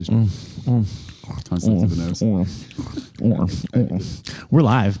Tonsils to the nose. We're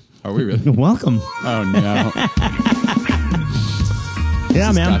live. Are we really? Welcome. Oh, no.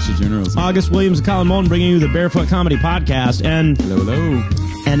 Yeah, man. Gotcha journalism. August Williams and Collin Moulton bringing you the Barefoot Comedy Podcast and Hello.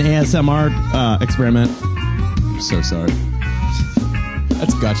 an ASMR experiment. I'm so sorry.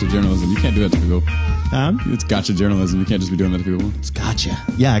 That's gotcha journalism. You can't do that to people. It's gotcha journalism. You can't just be doing that to people. It's gotcha.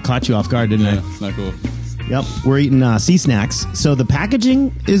 Yeah, I caught you off guard, didn't I? It's not cool. Yep. We're eating sea snacks. So the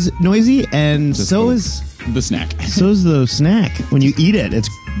packaging is noisy, and Just so the- is The snack. so is the snack. When you eat it, it's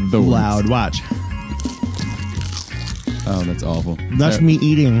The worst. loud. Watch. Oh, that's awful. That's me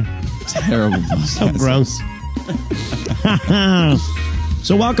eating. Terrible. So gross.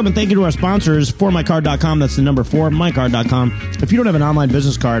 So welcome and thank you to our sponsors, formycard.com. That's the number 4, mycard.com. If you don't have an online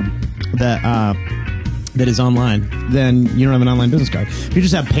business card that is online, then you don't have an online business card. If you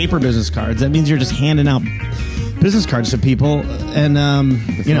just have paper business cards, that means you're just handing out business cards to people. And,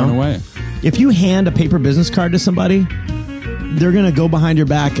 you know, away. if you hand a paper business card to somebody, they're going to go behind your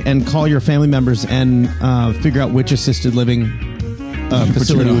back and call your family members and figure out which assisted living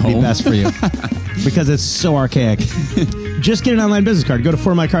facility in a would be home? best for you. Because it's so archaic. Just get an online business card. Go to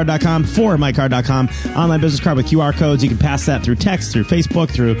formycard.com, online business card with QR codes. You can pass that through text, through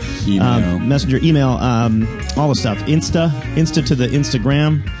Facebook, through Email. Messenger, email, all the stuff. Insta to the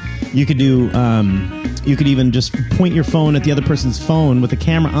Instagram. You could do. You could even just point your phone at the other person's phone with the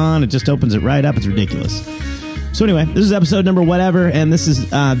camera on. It just opens it right up. It's ridiculous. So anyway, this is episode number whatever, and this is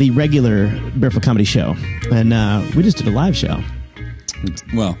the regular Barefoot Comedy Show, and we just did a live show.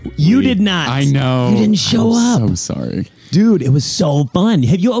 Well, You did not. I know. You didn't show up. I'm so sorry. Dude, it was so fun.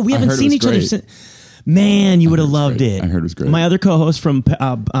 Have you? We haven't heard it seen was each other great. since. Man, you would have loved great. it. I heard it was great. My other co-host from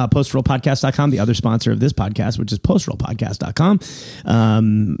postrollpodcast.com, the other sponsor of this podcast, which is postrollpodcast.com,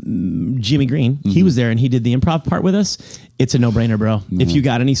 Jimmy Green, he was there and he did the improv part with us. It's a no-brainer, bro. If you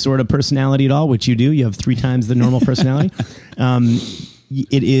got any sort of personality at all, which you do, you have 3 times the normal personality.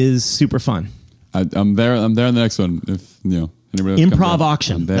 It is super fun. I'm there. I'm there on the next one. If anybody else comes Improv up,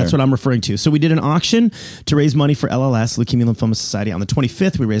 auction. I'm there. That's what I'm referring to. So we did an auction to raise money for LLS, Leukemia Lymphoma Society. On the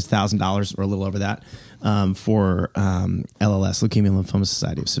 25th, we raised $1,000 or a little over that for LLS, Leukemia Lymphoma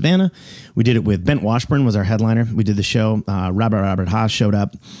Society of Savannah. We did it with Bent Washburn was our headliner. We did the show. Robert Haas showed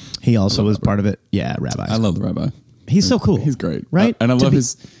up. He also was part of it. Yeah, Rabbi. I love the rabbi. He's so cool. He's great, right? And I love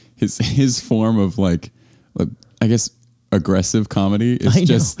his form of like, I guess, aggressive comedy. It's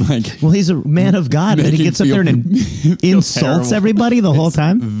just like, well, he's a man of God, and then he gets up there and insults terrible. everybody the whole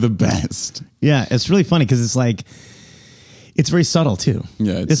time. the best. Yeah, it's really funny because it's like, it's very subtle too.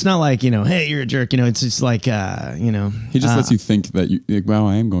 Yeah, it's not like, hey, you're a jerk. It's just like, He just lets you think that wow,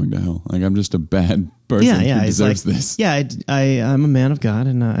 I am going to hell. Like I'm just a bad person who deserves this. Yeah, I'm a man of God,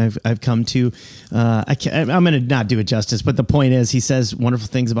 and I've come to. I'm going to not do it justice, but the point is, he says wonderful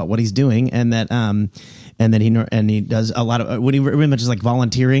things about what he's doing, and that he does a lot of what he very much is like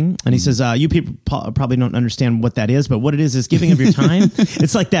volunteering, and he says, you people probably don't understand what that is, but what it is giving of your time.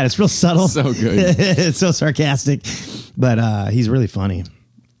 It's like that. It's real subtle. So good. It's so sarcastic, but he's really funny.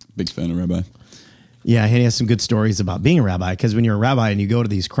 Big fan of Rabbi. Yeah, and he has some good stories about being a rabbi, because when you're a rabbi and you go to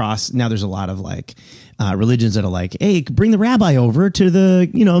these now there's a lot of like religions that are like, hey, bring the rabbi over to the,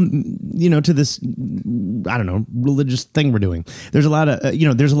 to this, I don't know, religious thing we're doing. There's a lot of,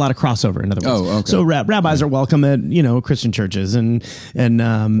 there's a lot of crossover, in other words. Oh, okay. So rabbis are welcome at, Christian churches and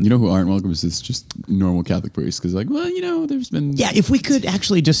Who aren't welcome is just normal Catholic priests, because there's been if we could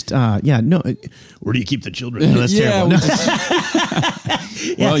actually just where do you keep the children? No, that's terrible.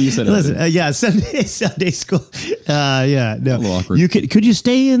 Well, you said it. Listen, Sunday school. A little awkward. Could you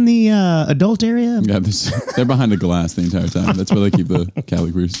stay in the adult area? Yeah, they're behind the glass the entire time. That's where they keep the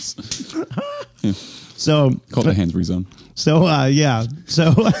Catholic priests. Yeah. So Call it the Hansbury Zone. So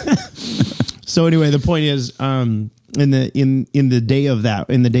so anyway, the point is, in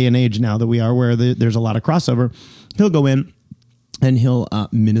the day and age now that we are, where there's a lot of crossover, he'll go in and he'll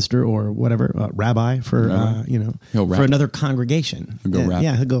minister or whatever, rabbi for for another congregation. He'll go rap.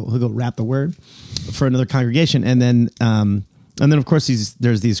 Yeah, he'll go rap the word for another congregation, and then of course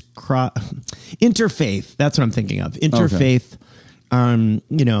there's these interfaith. That's what I'm thinking of. Interfaith,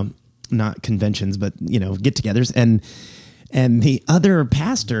 not conventions, but get-togethers, and the other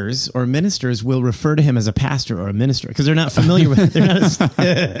pastors or ministers will refer to him as a pastor or a minister because they're not familiar with it. They're not,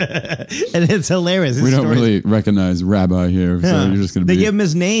 and it's hilarious. We don't really recognize rabbi here, so you're just going to be. They give him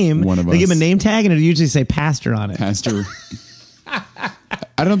his name. One of us. They give him a name tag, and it'll usually say pastor on it. Pastor.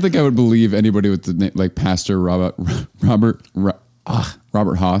 I don't think I would believe anybody with the name like Pastor Robert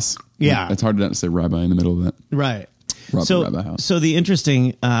Haas. Yeah, it's hard to not say rabbi in the middle of that. Right. Rabbit House. So the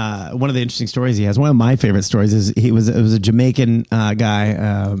interesting, one of the interesting stories he has, one of my favorite stories is it was a Jamaican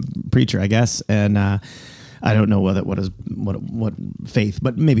guy, preacher, I guess, and I don't know what faith,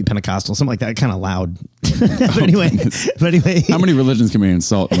 but maybe Pentecostal, something like that, kind of loud. but ananyway, how many religions can we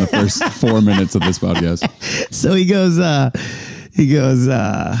insult in the first 4 minutes of this podcast? So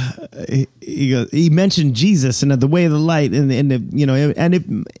he mentioned Jesus and the way of the light, and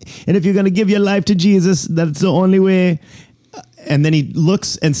if you're going to give your life to Jesus, that's the only way. And then he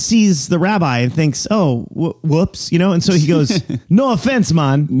looks and sees the rabbi and thinks, "Oh, whoops," and so he goes, "No offense,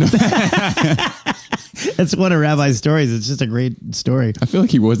 man." That's one of Rabbi's stories. It's just a great story. I feel like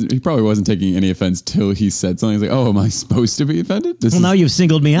he probably wasn't taking any offense till he said something. He's like, "Oh, am I supposed to be offended?" Now you've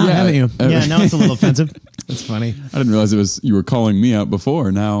singled me out, haven't you? Yeah, now it's a little offensive. That's funny. I didn't realize you were calling me out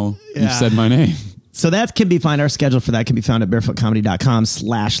before. Now you've said my name. So that can be found. Our schedule for that can be found at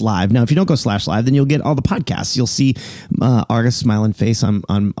barefootcomedy.com/live. Now, if you don't go /live, then you'll get all the podcasts. You'll see August's smiling face on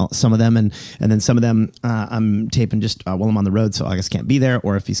some of them, and then some of them I'm taping just while I'm on the road, so August can't be there,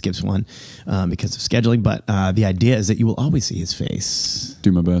 or if he skips one because of scheduling. But the idea is that you will always see his face.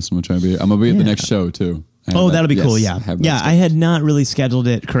 Do my best. I'm gonna be at the next show too. That'll be cool. Yeah. I had not really scheduled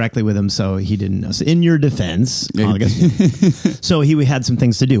it correctly with him, so he didn't know. So in your defense, August, so he had some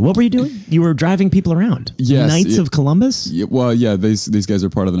things to do. What were you doing? You were driving people around. Yes, Knights of Columbus. These guys are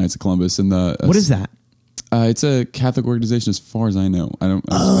part of the Knights of Columbus, and what is that? It's a Catholic organization, as far as I know. I don't.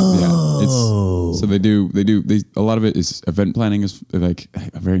 So they do. A lot of it is event planning. Is like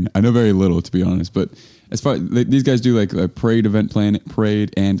I know very little, to be honest. But as far these guys do like a parade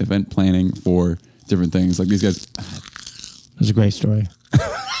and event planning for different things. Like these guys. That's a great story.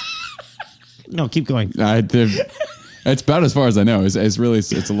 No, keep going. It's about as far as I know. It's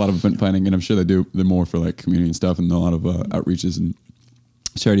a lot of event planning, and I'm sure they're more for like community and stuff, and a lot of outreaches and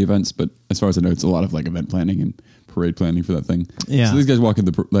charity events. But as far as I know, it's a lot of like event planning and parade planning for that thing. Yeah. So these guys walk in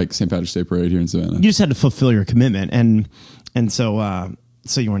the like St. Patrick's Day parade here in Savannah. You just had to fulfill your commitment, and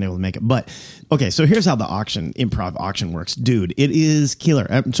so you weren't able to make it. But okay, so here's how the improv auction works. Dude, it is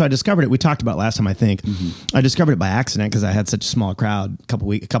killer. So I discovered it. We talked about it last time, I think. Mm-hmm. I discovered it by accident because I had such a small crowd a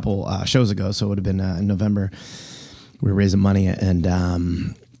couple shows ago. So it would have been in November. We were raising money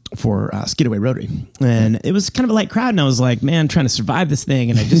for Skidaway Rotary, and it was kind of a light crowd, and I was like, man, trying to survive this thing,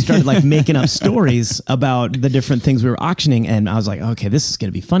 and I just started like making up stories about the different things we were auctioning, and I was like, okay, this is going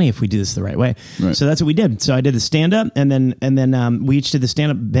to be funny if we do this the right way. Right. So that's what we did. So I did the stand-up, and then we each did the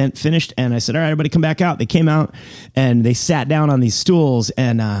stand-up, finished, and I said, all right, everybody come back out. They came out, and they sat down on these stools,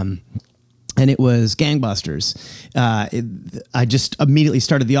 and it was gangbusters. I just immediately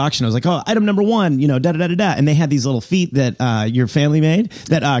started the auction. I was like, oh, item number 1, da-da-da-da-da. And they had these little feet that your family made,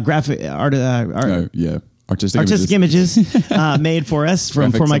 that artistic images made for us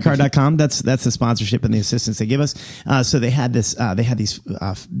from formycar.com. That's the sponsorship and the assistance they give us. So they had these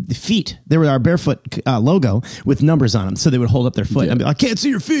feet. They were our Barefoot logo with numbers on them. So they would hold up their foot. Yeah. And I'd be like, I can't see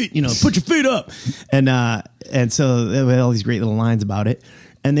your feet. Put your feet up. And so they had all these great little lines about it.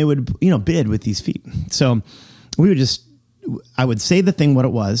 And they would, bid with these feet. So I would say the thing what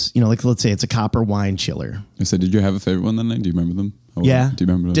it was, like let's say it's a copper wine chiller. I said, did you have a favorite one that night? Do you remember them? Do you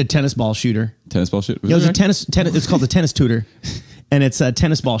remember them? The tennis ball shooter. Tennis ball shooter? It was a tennis. It's called the tennis tutor. And it's a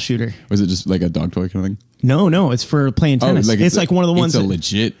tennis ball shooter. Was it just like a dog toy kind of thing? No, it's for playing tennis. It's like one of the ones. It's a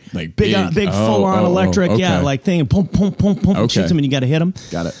legit, like big full-on electric, okay. Like thing. Pum, pum, pum, pum, okay. Shoots them and you got to hit them.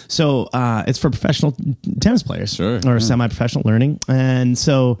 Got it. So it's for professional tennis players. Sure. Or semi-professional learning. And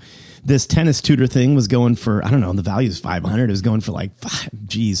so this tennis tutor thing was going for, I don't know, the value is $500. It was going for like,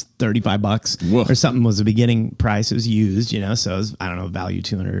 $35 or something was the beginning price. It was used, so it was, I don't know, value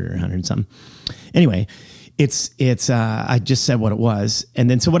 200 or 100 something. Anyway, it's I just said what it was, and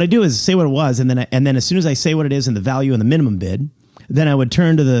then so what I do is say what it was, and then as soon as I say what it is and the value and the minimum bid, then I would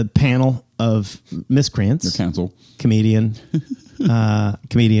turn to the panel of miscreants, your counsel, comedian.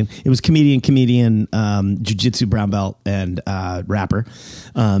 It was comedian, jiu-jitsu brown belt, and rapper.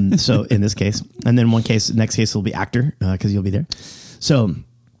 So in this case, and then next case will be actor because you'll be there. So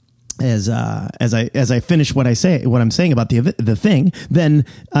as I finish what I'm saying about the thing, then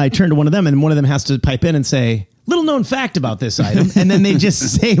I turn to one of them, and one of them has to pipe in and say, little known fact about this item, and then they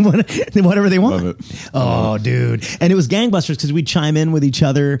just say whatever they want. Love it. Oh, dude. And it was gangbusters because we'd chime in with each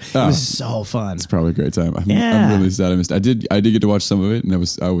other. It was so fun. It's probably a great time. I'm really sad I missed it. I did get to watch some of it, and I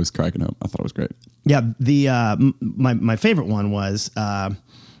was cracking up. I thought it was great. Yeah, my favorite one was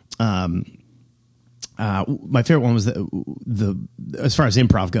my favorite one was the as far as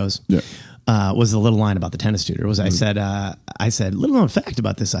improv goes. Yeah. was the little line about the tennis tutor. I said, little known fact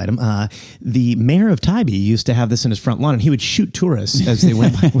about this item. The mayor of Tybee used to have this in his front lawn, and he would shoot tourists as they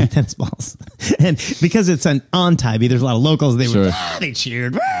went by with tennis balls. And because it's on Tybee, there's a lot of locals. They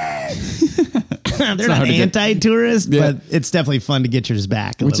cheered. They're not anti-tourist, but it's definitely fun to get yours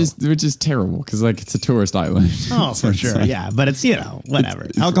back. Which is terrible because like it's a tourist island. Oh, for sure, like, yeah. But it's whatever.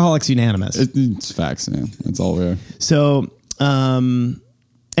 Alcoholics unanimous. It's facts, man. That's all we are. So.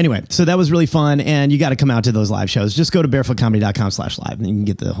 Anyway, so that was really fun, and you got to come out to those live shows. Just go to barefootcomedy.com/live, and you can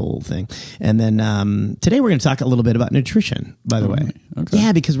get the whole thing. And then today we're going to talk a little bit about nutrition, by the way. Okay.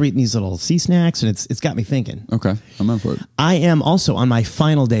 Yeah, because we're eating these little sea snacks, and it's got me thinking. Okay, I'm up for it. I am also on my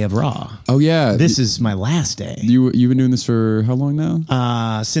final day of Raw. Oh, yeah. This is my last day. You've been doing this for how long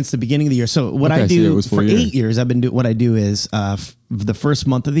now? Since the beginning of the year. So what I do for 8 years, I've been doing what I do is the first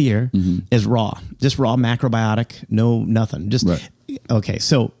month of the year is raw. Just raw macrobiotic, nothing. Just okay,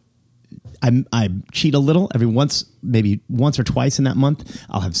 so I cheat a little maybe once or twice in that month.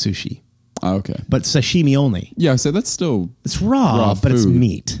 I'll have sushi. Oh, okay, but sashimi only. Yeah, so that's still it's raw but it's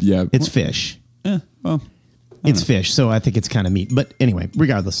meat. Yeah, it's fish. Yeah, well, it's fish, so I think it's kind of meat. But anyway,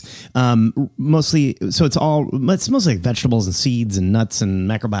 regardless, mostly. So it's mostly like vegetables and seeds and nuts and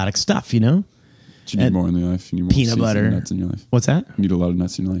macrobiotic stuff. You need more in your life. You need more peanut butter, and nuts in your life. What's that? You need a lot of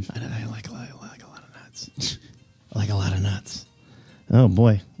nuts in your life. I like a lot of nuts. I like a lot of nuts. Oh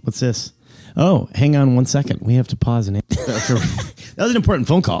boy, what's this? Oh, hang on 1 second. We have to pause and that was an important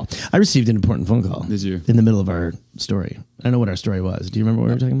phone call. I received an important phone call. Did you? In the middle of our story. I don't know what our story was. Do you remember what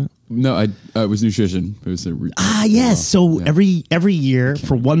we were talking about? No, it was nutrition. It was yes. So every year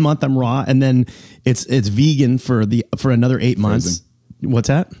for 1 month I'm raw, and then it's vegan for another 8 months. What's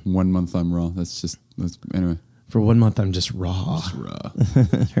that? 1 month I'm raw. That's anyway. For 1 month I'm just raw. Just raw.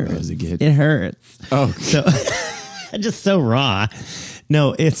 It hurts. It hurts. Oh, so just so raw.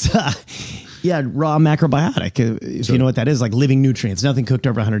 No, it's raw macrobiotic. If you know what that is, like living nutrients, nothing cooked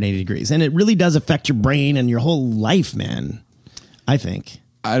over 180 degrees, and it really does affect your brain and your whole life, man. I think.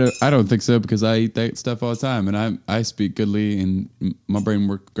 I don't think so because I eat that stuff all the time, and I speak goodly, and my brain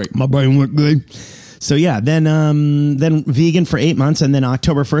worked great. My brain worked good. So yeah, then vegan for 8 months, and then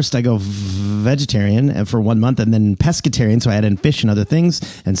October 1st I go vegetarian for 1 month, and then pescatarian, so I add in fish and other things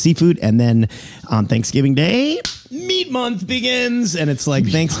and seafood, and then on Thanksgiving Day, meat month begins, and it's like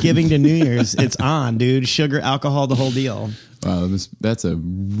Thanksgiving to New Year's. It's on, dude. Sugar, alcohol, the whole deal. Wow, that's a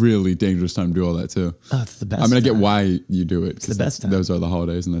really dangerous time to do all that too. Oh, it's the best. I mean, I get why you do it. It's the best time. Those are the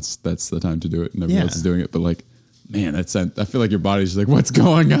holidays, and that's the time to do it, and everyone else is doing it. But like, man, I feel like your body's just like, what's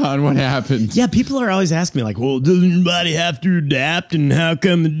going on? What happened? Yeah, people are always asking me like, well, doesn't your body have to adapt, and how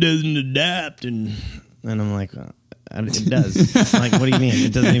come it doesn't adapt? And I'm like, it does. Like, what do you mean?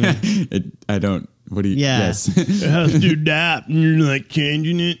 It doesn't even. I don't. What do you? Yeah. Yes. It has to adapt, and you're like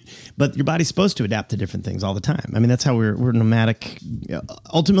changing it. But your body's supposed to adapt to different things all the time. I mean, that's how we're nomadic.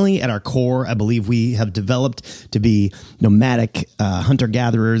 Ultimately, at our core, I believe we have developed to be nomadic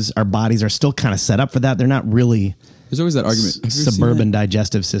hunter-gatherers. Our bodies are still kind of set up for that. They're not really. There's always that argument. Suburban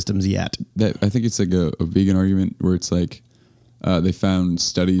digestive systems yet. I think it's like a vegan argument where it's like they found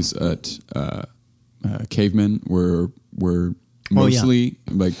studies at cavemen were mostly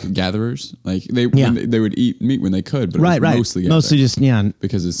like gatherers. Like they would eat meat when they could, but it was mostly just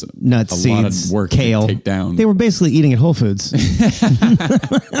because it's nuts, a lot seeds, of work kale. to take down. They were basically eating at Whole Foods.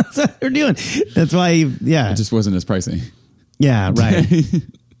 That's what they're doing. That's why, it just wasn't as pricey. Yeah, right.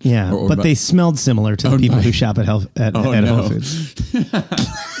 Yeah, but they smelled similar to the people who shop at Whole Foods. A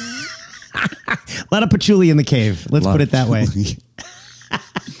lot of patchouli in the cave. Let's put it that way.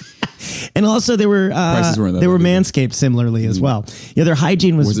 And also, they were manscaped similarly as well. Yeah, their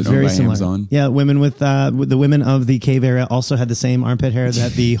hygiene was very similar. Amazon? Yeah, women with the women of the cave area also had the same armpit hair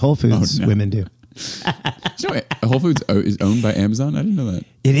that the Whole Foods women do. Whole Foods is owned by Amazon? I didn't know that.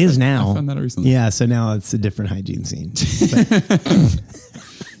 It is now. I found that recently. Yeah, so now it's a different hygiene scene.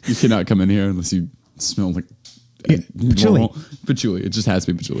 You cannot come in here unless you smell like patchouli. Patchouli. It just has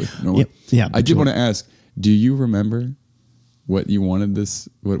to be patchouli. Normal. Yeah. I did want to ask, do you remember what you wanted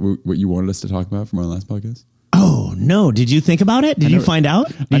what you wanted us to talk about from our last podcast? Oh, no. Did you think about it? Did you find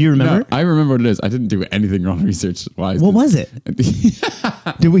out? Did you remember? No, I remember what it is. I didn't do anything wrong research-wise. What was it?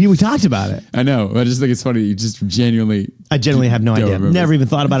 We talked about it. I know. I just think it's funny. You just genuinely... I genuinely have no idea. Remember. Never even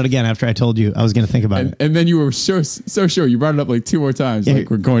thought about it again after I told you I was going to think about it. And then you were so sure. You brought it up like 2 more times. Like,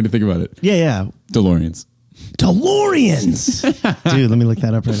 we're going to think about it. Yeah. DeLoreans. Dude, let me look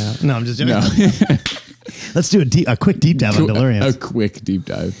that up right now. No, I'm just joking. No. Let's do a quick deep dive on DeLoreans. A quick deep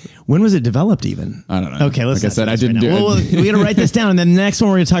dive. When was it developed even? I don't know. Okay, let's. Like I said, I didn't do it. Well, we got to write this down, and then the next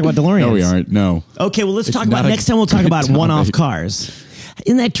one we're going to talk about DeLoreans. No, we aren't. No. Okay, well, let's talk about next time. We'll talk about one-off cars.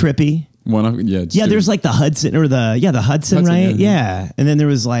 Isn't that trippy? Yeah, there's like the Hudson the Hudson, right? Yeah. And then there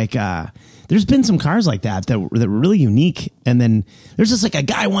was like there's been some cars like that were really unique. And then there's just like a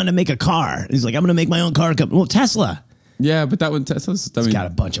guy wanting to make a car. He's like, I'm going to make my own car. Well, Tesla. Yeah, but that one Tesla's got a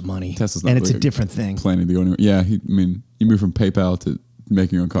bunch of money. Tesla's not and it's really a different thing. Planning to go anywhere. Yeah, you move from PayPal to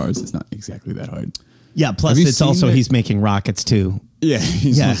making your own cars. It's not exactly that hard. Yeah, plus it's also he's making rockets too. Yeah,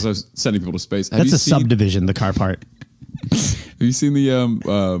 he's also sending people to space. That's a subdivision, the car part. Have you seen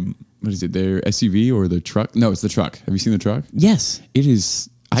the what is it? Their SUV or the truck? No, it's the truck. Have you seen the truck? Yes. It is.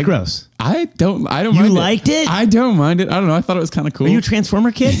 It's gross. I don't mind it. You liked it? I don't mind it. I don't know. I thought it was kind of cool. Are you a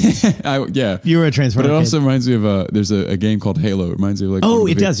Transformer kid? Yeah. You were a Transformer kid. But it also reminds me of there's a game called Halo. It reminds me of like. Oh,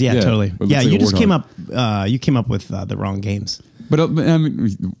 it does. Yeah, totally. Yeah, like you just came up. You came up with the wrong games. But I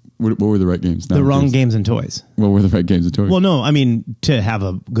mean, what were the right games? The wrong games and toys. What were the right games and toys? Well, no, I mean to have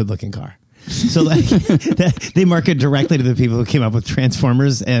a good-looking car. So like, they market directly to the people who came up with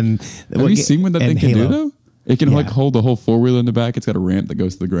Transformers and. Have you seen what that thing can do though? It can like hold the whole four-wheeler in the back. It's got a ramp that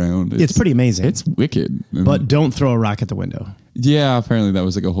goes to the ground. It's pretty amazing. It's wicked. But don't throw a rock at the window. Yeah, apparently that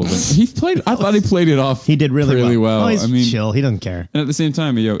was like a whole thing. I thought he played it off. He did really well. Oh, he's chill. He doesn't care. And at the same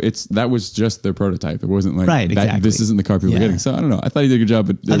time, that was just their prototype. It wasn't like exactly. This isn't the car people are getting. So I don't know. I thought he did a good job.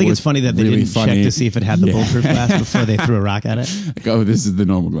 But I think it's funny that they didn't check to see if it had the bulletproof glass before they threw a rock at it. Like, oh, this is the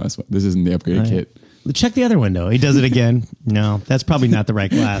normal glass one. This isn't the upgraded kit. Check the other window. He does it again. No, that's probably not the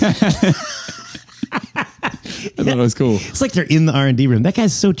right glass. I thought it was cool. It's like they're in the R&D room. That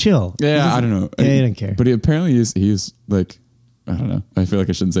guy's so chill. Yeah, I don't know. Yeah, he didn't care. But apparently he's like, I don't know. I feel like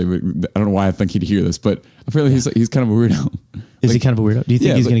I shouldn't say, but I don't know why I think he'd hear this, but apparently he's kind of a weirdo. Is he kind of a weirdo? Do you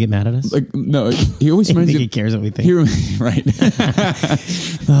think he's going to get mad at us? Like, no, he always reminds me. He cares what we think. Right.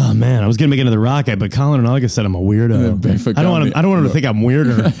 Oh man, I was going to make another rocket, but Collin and August said I'm a weirdo. I don't want him to think I'm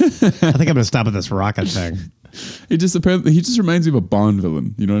weirder. I think I'm going to stop at this rocket thing. He just reminds me of a Bond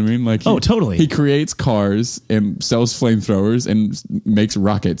villain. You know what I mean? Like, totally. He creates cars and sells flamethrowers and makes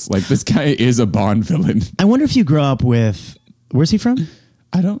rockets. Like, this guy is a Bond villain. I wonder if you grew up with. Where's he from?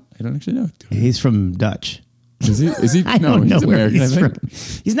 I don't actually know. He's from Dutch. Is he? I don't know where he's from.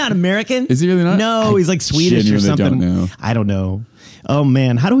 He's not American. Is he really not? No, he's like Swedish or something. Don't know. I don't know. Oh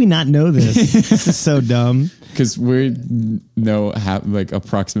man, how do we not know this? This is so dumb. Because we have like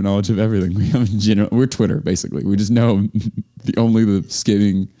approximate knowledge of everything. We have we're Twitter basically. We just know the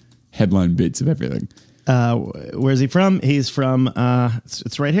skimming headline bits of everything. Where's he from? He's from.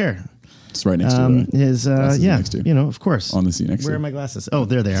 It's right here. It's right next to his. Next to. Of course. On the scene next to. Where are my glasses? Oh,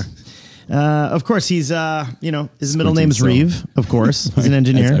 there they are. Of course, he's, his middle name is Reeve, of course. He's an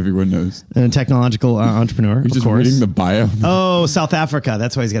engineer. As everyone knows. And a technical entrepreneur, He's of course. Reading the bio. Oh, South Africa.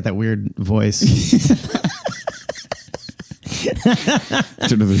 That's why he's got that weird voice.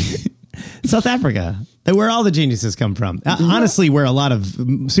 South Africa. Where all the geniuses come from. Honestly, where a lot of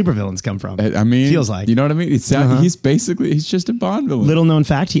supervillains come from. I mean, feels like. You know what I mean? He's just a Bond villain. Little known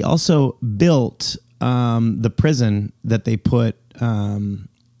fact, he also built the prison that they put...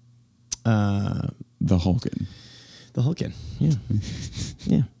 the Hulkin. The Hulkin. Yeah.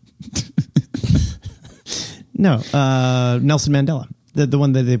 Yeah. No, Nelson Mandela. The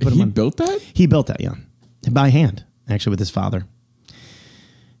one that they put him on. He built that? He built that, yeah. By hand, actually, with his father.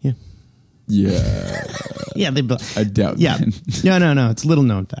 Yeah. Yeah. Yeah, they built. I doubt that. No. It's little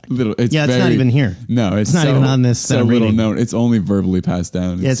known fact. It's not even here. No, it's not even on this. So little known. It's only verbally passed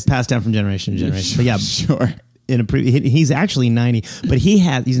down. It's passed down from generation to generation. But yeah, sure. He's actually 90, but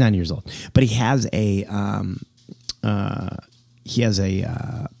he's 90 years old. But he has a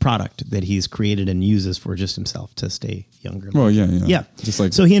product that he's created and uses for just himself to stay younger. Well, yeah. Just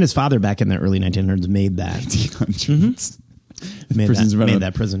like so, he and his father back in the early 1900s made that. 1900s. Made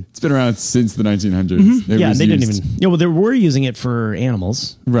that prison. It's been around since the 1900s. Mm-hmm. Yeah, they didn't even. Yeah, well, they were using it for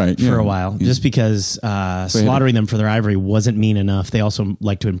animals, right? For a while, just because slaughtering them for their ivory wasn't mean enough. They also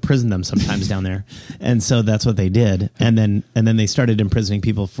like to imprison them sometimes down there, and so that's what they did. And then they started imprisoning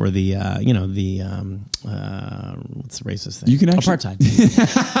people for the what's the racist thing? You can actually apartheid.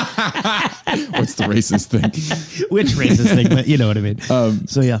 What's the racist thing? Which racist thing? But you know what I mean.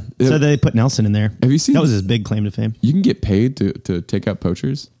 So they put Nelson in there. Have you seen? That was his big claim to fame. You can get paid to take out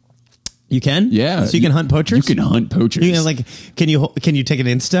poachers. You can? Yeah. So you can hunt poachers? You can hunt poachers. You can you take an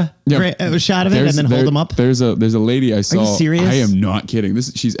Insta shot of it and then hold them up? There's a lady I saw. Are you serious? I am not kidding.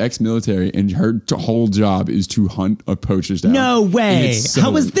 She's ex-military and her whole job is to hunt poachers down. No way.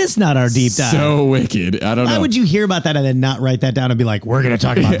 How is this not our deep dive? So wicked. I don't know. Why would you hear about that and then not write that down and be like, we're going to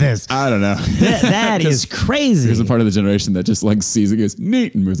talk about this? I don't know. That is crazy. There's a part of the generation that just like sees it, goes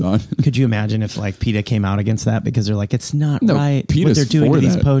neat, and moves on. Could you imagine if like PETA came out against that because they're like, it's not right PETA's what they're doing to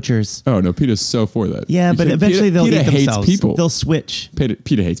these that. poachers? Oh no, PETA's so for that. Yeah, but eventually they'll eat hates themselves. people. They'll switch.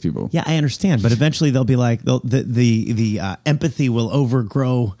 PETA hates people. Yeah, I understand, but eventually they'll be like the empathy will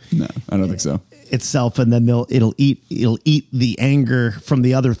overgrow. No, I don't think so. Itself, and then it'll eat the anger from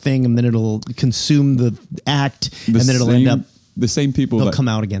the other thing, and then it'll consume the act, and then it'll end up. The same people they'll that come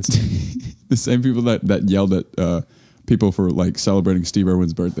out against it. The same people that yelled at people for like celebrating Steve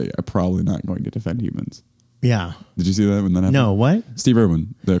Irwin's birthday are probably not going to defend humans. Yeah. Did you see that when that happened? No, what? Steve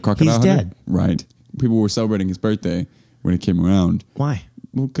Irwin, the crocodile He's hunter? dead. Right. People were celebrating his birthday when it came around. Why?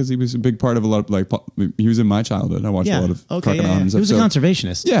 Well, because he was a big part of a lot of he was in my childhood. I watched a lot of crocodile hunters. He was a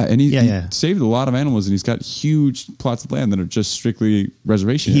conservationist. Yeah, and he saved a lot of animals, and he's got huge plots of land that are just strictly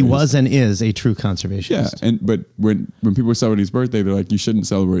reservation He areas. was and is a true conservationist. Yeah, but when people were celebrating his birthday, they're like, you shouldn't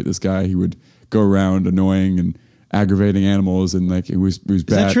celebrate this guy. He would go around annoying and aggravating animals, and like it was bad. Is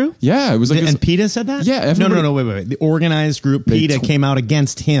that true? Yeah, it was like And PETA said that? Yeah, No, wait. The organized group PETA came out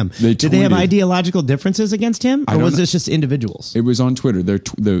against him. Did they have ideological differences against him, or was this just individuals? It was on Twitter.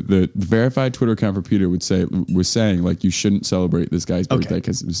 The verified Twitter account for PETA was saying like you shouldn't celebrate this guy's birthday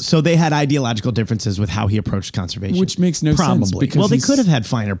because so they had ideological differences with how he approached conservation, which makes no sense. Well, they could have had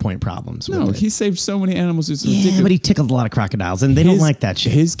finer point problems. No, with it. he saved so many animals. It's yeah, ridiculous. but he tickled a lot of crocodiles, and they don't like that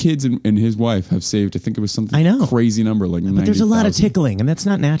shit. His kids and his wife have saved. I think it was something crazy number like. But there's a lot of tickling, and that's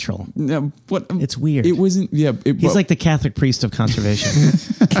not natural. No, what? It's weird. It wasn't. Yeah, he's like the Catholic priest of conservation.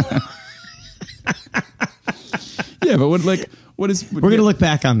 Yeah, but what is? We're gonna look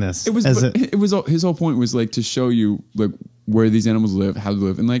back on this. It was his whole point was like to show you like where these animals live, how they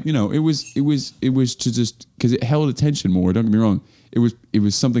live, and like it was to just because it held attention more. Don't get me wrong. It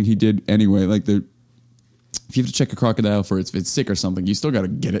was something he did anyway. Like if you have to check a crocodile for if it's sick or something, you still got to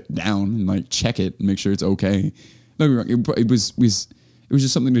get it down and like check it and make sure it's okay. Don't get me wrong. It was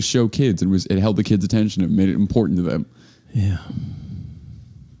just something to show kids, and it held the kids' attention. It made it important to them. Yeah.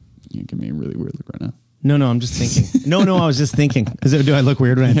 You're giving me a really weird look right now. No, I'm just thinking. No, I was just thinking. Do I look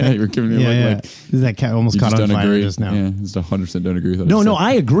weird right now? Yeah, you were giving me a look like is that cat almost caught on fire just now? Yeah, just 100% don't agree with that. No,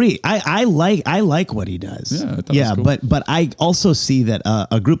 I agree. I like what he does. Yeah, cool. but I also see that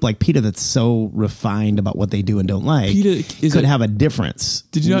a group like PETA that's so refined about what they do and don't like could have a difference.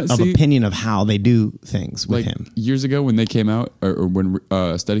 Did you not of opinion of how they do things with him? Years ago when they came out, or when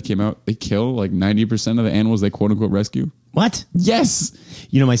a study came out, they kill like 90% of the animals they quote unquote rescue. What? Yes.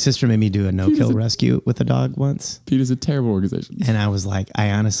 My sister made me do a no-kill rescue with a dog once. PETA's a terrible organization. And I was like,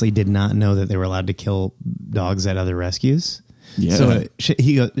 I honestly did not know that they were allowed to kill dogs at other rescues. Yeah. So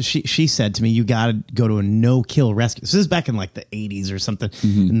she said to me, you got to go to a no-kill rescue. So this is back in like the 80s or something.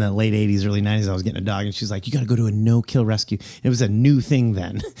 Mm-hmm. In the late 80s, early 90s, I was getting a dog. And she's like, you got to go to a no-kill rescue. It was a new thing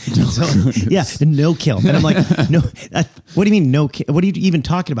then. Yeah, no-kill. And I'm like, no, what do you mean no-kill? What are you even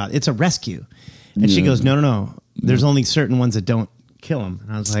talking about? It's a rescue. And she goes, no. There's only certain ones that don't kill them.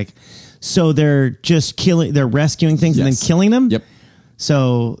 And I was like, so they're just they're rescuing things and then killing them? Yep.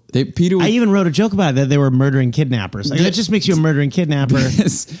 So I even wrote a joke about it, that they were murdering kidnappers. Like, that just makes you a murdering kidnapper.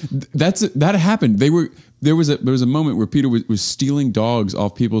 Yes, that happened. There was a moment where PETA was stealing dogs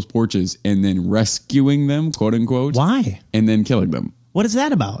off people's porches and then rescuing them, quote unquote. Why? And then killing them. What is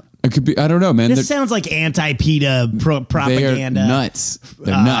that about? It could be. I don't know, man. This sounds like anti-PETA propaganda. They are nuts.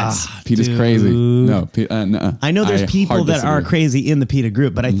 They're nuts. PETA's crazy. No, nuh-uh. I know there's people that are crazy in the PETA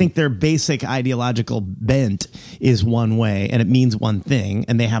group, but I think their basic ideological bent is one way, and it means one thing,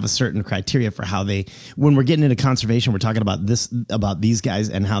 and they have a certain criteria for how they. When we're getting into conservation, we're talking about these guys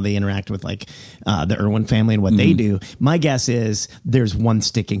and how they interact with like the Irwin family and what they do. My guess is there's one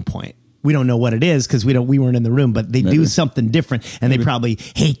sticking point. We don't know what it is because we weren't in the room, but they do something different, and they probably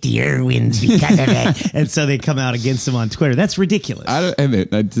hate the Irwins because of it, and so they come out against them on Twitter. That's ridiculous.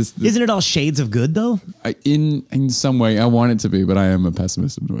 Isn't it all shades of good though? In some way, I want it to be, but I am a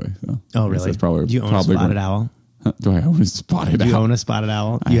pessimist in a way. So oh, really? That's probably, do you own a spotted owl? Do I own a spotted owl? Do you own a spotted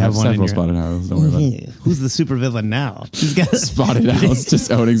owl? I have one several spotted owls. Don't worry about it. Who's the supervillain now? He's got spotted owls.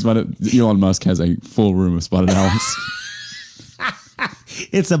 Just owning spotted. Elon Musk has a full room of spotted owls.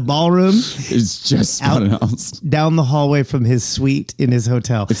 It's a ballroom. It's just spotted owls. Down the hallway from his suite in his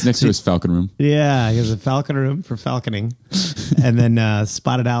hotel. It's next to his falcon room. Yeah, he has a falcon room for falconing. And then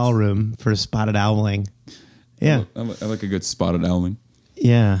spotted owl room for spotted owling. Yeah. I like a good spotted owling.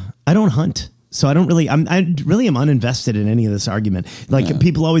 Yeah. I don't hunt. So I really am uninvested in any of this argument. Like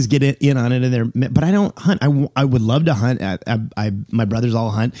people always get in on it, but I don't hunt. I would love to hunt. My brothers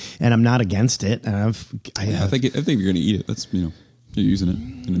all hunt, and I'm not against it. And I think if you're going to eat it, that's you're using it.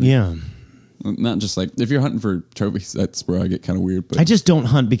 Yeah. Not just like if you're hunting for trophies, that's where I get kind of weird. But I just don't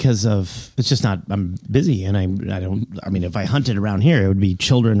hunt because of it's just not. I'm busy, and I don't. I mean, if I hunted around here, it would be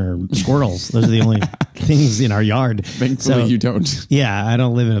children or squirrels. Those are the only things in our yard. Thankfully, you don't. Yeah, I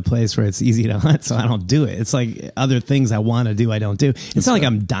don't live in a place where it's easy to hunt, so I don't do it. It's like other things I want to do, I don't do. It's not like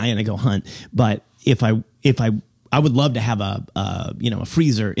I'm dying to go hunt, but if I would love to have a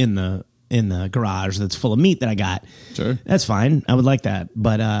freezer in the garage that's full of meat that I got. Sure, that's fine. I would like that,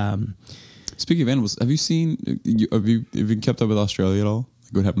 but. Speaking of animals, have you kept up with Australia at all?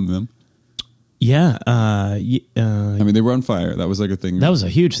 Like what happened to them? Yeah. I mean, they were on fire. That was like a thing. That was a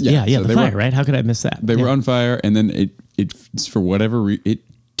huge, so the fire, right? How could I miss that? They were on fire, and then it for whatever reason, it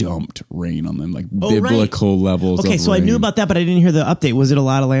dumped rain on them, like biblical levels. Okay, so rain. I knew about that, but I didn't hear the update. Was it a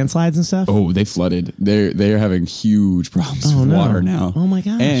lot of landslides and stuff? Oh, they flooded. They're having huge problems with water now. Oh my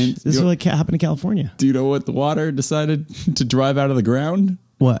gosh. And this is what happened in California. Do you know what the water decided to drive out of the ground?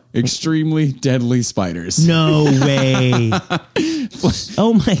 What? Extremely deadly spiders. No way.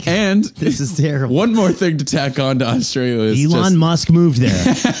 Oh my God. And this is terrible. One more thing to tack on to Australia is Elon Musk moved there.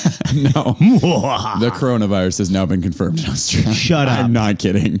 No. The coronavirus has now been confirmed in Australia. Shut up. I'm not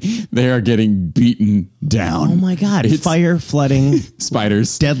kidding. They are getting beaten down. Oh my God. It's fire, flooding,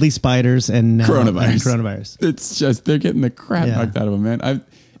 spiders, deadly spiders, and coronavirus. It's just, they're getting the crap knocked out of them, man.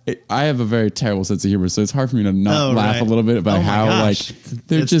 I have a very terrible sense of humor, so it's hard for me to not laugh a little bit about how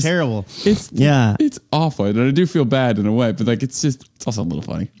they're just terrible. It's awful, and I do feel bad in a way, but like it's also a little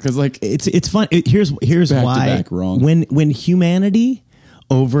funny because like it's fun. Here's why when humanity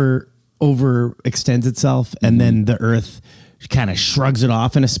overextends itself and then the Earth kind of shrugs it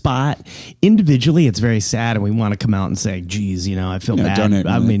off in a spot. Individually, it's very sad, and we want to come out and say, "Geez, I feel bad."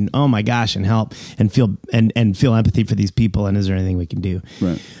 I mean, oh my gosh, and help and feel empathy for these people. And is there anything we can do?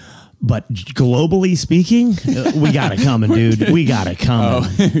 Right. But globally speaking, we got it coming, dude. We got it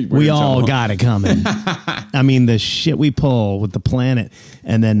coming. We all got it coming. I mean, the shit we pull with the planet,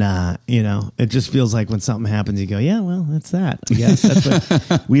 and then it just feels like when something happens, you go, "Yeah, well, that's that." I guess that's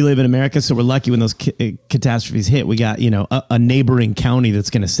what we live in America, so we're lucky when those catastrophes hit. We got a neighboring county that's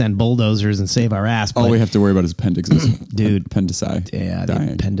going to send bulldozers and save our ass. All we have to worry about is appendixes, dude. Appendicite. Yeah,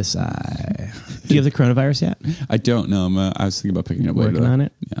 the appendicite. Do you have the coronavirus yet? I don't know. I was thinking about picking it up later. Working on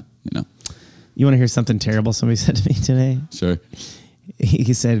it. Yeah. You want to hear something terrible somebody said to me today? Sure.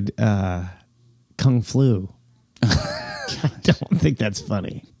 He said, Kung Flu. I don't think that's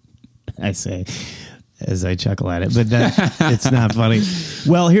funny, I say, as I chuckle at it. But it's not funny.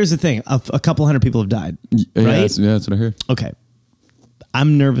 Well, here's the thing. A couple hundred people have died, right? Yeah, that's what I hear. Okay.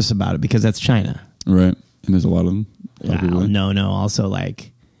 I'm nervous about it because that's China. Right. And there's a lot of them. No. Also,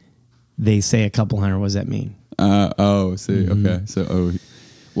 like, they say a couple hundred. What does that mean? See. Okay. So,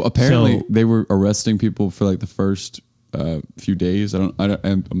 well, apparently they were arresting people for like the first few days. I'm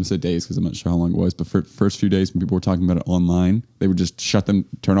gonna say days because I'm not sure how long it was, but for first few days when people were talking about it online, they would just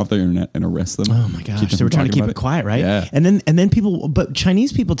turn off their internet and arrest them. Oh my gosh, they were trying to keep it quiet, right? Yeah. And then people, but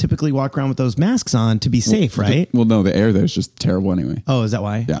Chinese people typically walk around with those masks on to be safe, right? Well, no, the air there is just terrible anyway. Oh, is that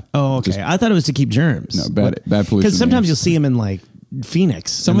why? Yeah. Oh, okay. I thought it was to keep germs. No, bad pollution. Because sometimes you'll see them in like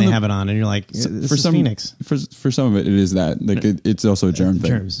Phoenix, and they have it on, and you're like, this is Phoenix. For some of it is that like it's also a germ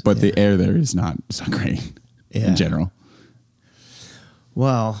thing, but the air there is not great in general.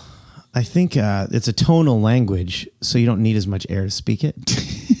 Well, I think it's a tonal language, so you don't need as much air to speak it.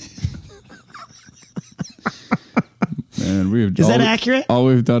 Man, is that accurate? All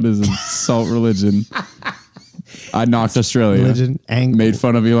we've done is insult religion. I knocked Australia. Religion, made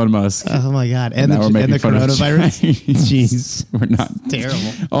fun of Elon Musk. Oh my God! And the coronavirus. Jeez, we're not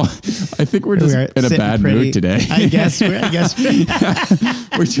terrible. Oh, I think we're just in a bad mood today. I guess.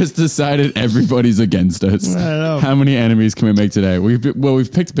 We just decided everybody's against us. I don't know. How many enemies can we make today?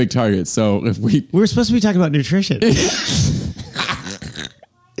 We've picked big targets. So if we were supposed to be talking about nutrition.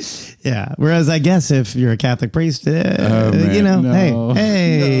 Yeah. Whereas I guess if you're a Catholic priest, hey,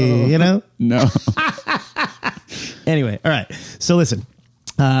 no. Anyway, all right. So listen,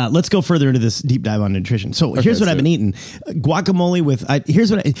 let's go further into this deep dive on nutrition. So here's what I've been eating: guacamole with.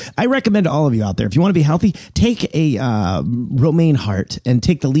 Here's what I recommend to all of you out there. If you want to be healthy, take a romaine heart and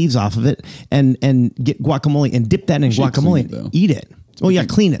take the leaves off of it, and get guacamole and dip that in guacamole. And eat it. Oh yeah,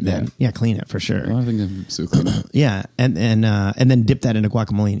 clean it then. Yeah, clean it for sure. Well, I think I'm so clean. Yeah, and then dip that into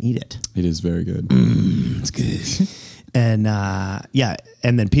guacamole and eat it. It is very good. It's good. And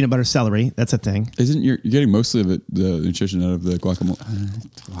and then peanut butter celery. That's a thing. Isn't you're getting mostly of the nutrition out of the guacamole?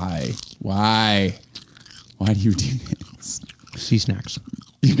 Why do you do this? Sea snacks.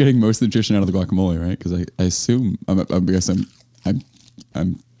 You're getting most of the nutrition out of the guacamole, right? Because I assume I'm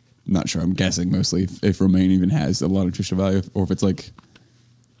not sure. I'm guessing mostly if romaine even has a lot of nutritional value, or if it's like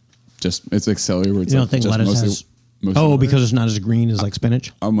it's like celery where it's You don't like think just lettuce has... mostly because it's not as green as like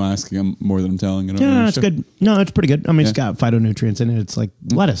spinach? I'm asking them more than I'm telling. I don't Yeah, know. it's good. No, it's pretty good. I mean, it's got phytonutrients in it. It's like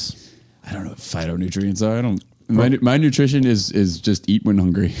lettuce. I don't know what phytonutrients are. I don't. My nutrition is just eat when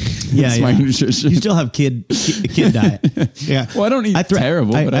hungry. Yeah, That's my nutrition. You still have kid diet. Yeah. Well, I don't eat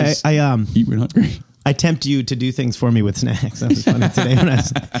terrible, but I eat when hungry. I tempt you to do things for me with snacks. That was funny today when I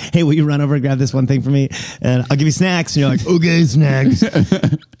was, hey, will you run over and grab this one thing for me? And I'll give you snacks. And you're like, okay, snacks.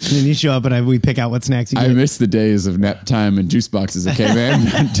 And then you show up and we pick out what snacks you get. I miss the days of nap time and juice boxes, okay,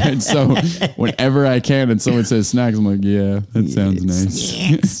 man? And so whenever I can and someone says snacks, I'm like, yeah, that sounds nice.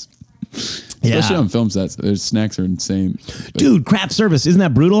 Snacks. Especially on film sets. Their snacks are insane. Dude, craft service. Isn't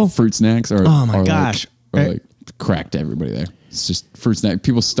that brutal? Fruit snacks are, oh my gosh. Like crack to everybody there. It's just fruit snack.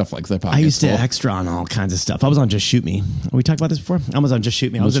 People stuff like that. I used to extra on all kinds of stuff. I was on Just Shoot Me. We talked about this before. I was on Just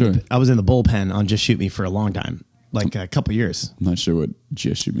Shoot Me. I was in the bullpen on Just Shoot Me for a long time, like a couple years. I'm not sure what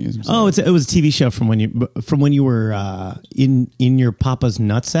Just Shoot Me is. Oh, it was a TV show from when you were in your papa's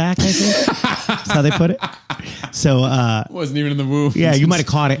nutsack. I think that's how they put it. So wasn't even in the movie. Yeah, you might have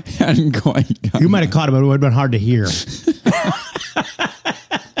caught it. Hadn't quite. You might have caught it, but it would have been hard to hear.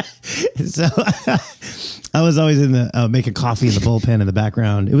 So. I was always in the making coffee in the bullpen in the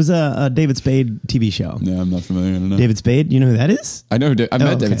background. It was a David Spade TV show. Yeah, I'm not familiar. I don't know. David Spade, you know who that is? I know. I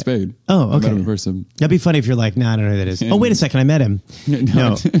met David Spade. Oh, okay. I met him in person. That'd be funny if you're like, I don't know who that is. Oh, wait a second, I met him.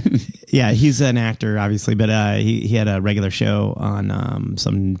 No. Yeah, he's an actor, obviously, but he had a regular show on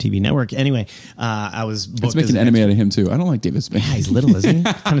some TV network. Anyway, I was booked. Let's make an anime out of him too. I don't like David Spade. Yeah, he's little, isn't he?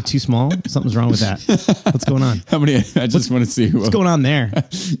 Kind of too small. Something's wrong with that. What's going on? I just want to see what's going on there.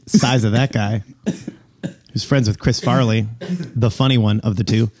 Size of that guy. Who's friends with Chris Farley, the funny one of the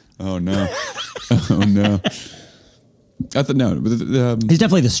two. Oh, no. Oh, no. I thought, no. But he's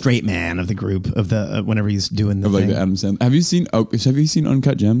definitely the straight man of the group, of the whenever he's doing the thing. Like the Adam Sandler. Have you seen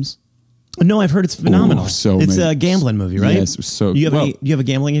Uncut Gems? No, I've heard it's phenomenal. It's a gambling movie, right? Yes. So, you have a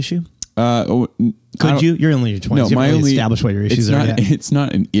gambling issue? Could you? You're only in your 20s. No, you haven't really established what your issues are yet. It's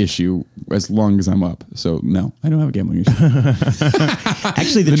not an issue as long as I'm up. So no, I don't have a gambling issue.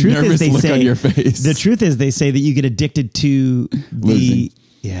 Actually, the truth is they say on your face. The truth is they say that you get addicted to losing.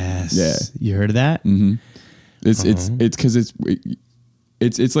 Yes. Yeah. You heard of that? Mm-hmm. It's because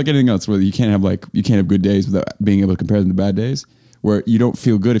it's like anything else where you can't have good days without being able to compare them to bad days. Where you don't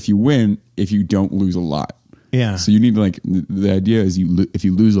feel good if you win if you don't lose a lot. Yeah. So you need to the idea is if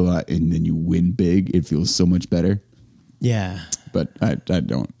you lose a lot and then you win big, it feels so much better. Yeah. But I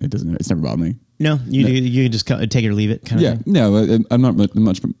don't. It doesn't. It's never bothered me. No, you can just take it or leave it kind of thing. No, I'm not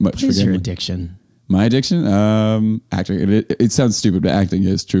much. What is your addiction? My addiction, acting. It sounds stupid, but acting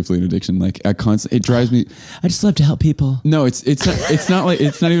is truthfully an addiction. Like it drives me. I just love to help people. No, it's not like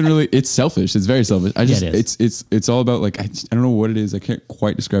it's not even really. It's selfish. It's very selfish. It's all about I don't know what it is. I can't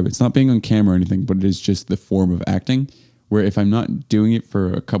quite describe it. It's not being on camera or anything, but it is just the form of acting. Where if I'm not doing it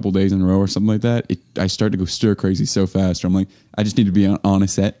for a couple days in a row or something like that, I start to go stir crazy so fast. Or I'm like, I just need to be on a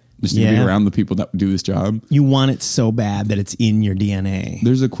set. Just to be around the people that do this job. You want it so bad that it's in your DNA.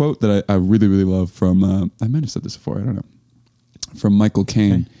 There's a quote that I really, really love from, I might have said this before, I don't know, from Michael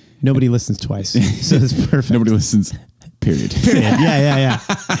Caine. Okay. Nobody listens twice, so it's perfect. Nobody listens, period. Yeah.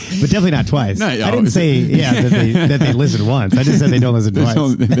 But definitely not twice. No, I didn't say that they listen once. I just said they don't listen twice.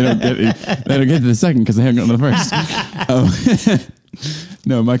 They don't get to the second because they haven't gotten to the first.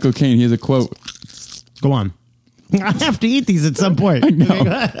 No, Michael Caine, he has a quote. Go on. I have to eat these at some point. I know.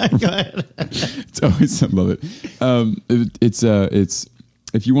 Go ahead. It's always, I love it. It's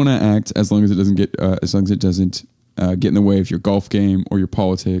if you want to act, as long as it doesn't get in the way of your golf game or your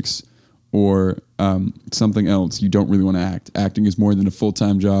politics or something else, you don't really want to act. Acting is more than a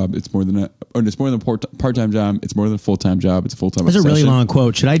full-time job. It's more than a part-time job. It's more than a full-time job. It's a full-time That's obsession. a really long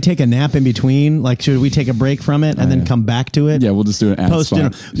quote. Should I take a nap in between? Should we take a break from it and then come back to it? Yeah, we'll just do an post dinner.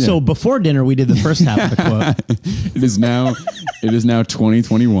 Yeah. So before dinner, we did the first half of the quote. It is now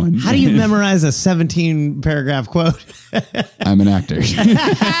 2021. How do you memorize a 17-paragraph quote? I'm an actor.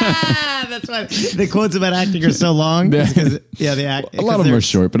 That's why the quotes about acting are so long. A lot of them are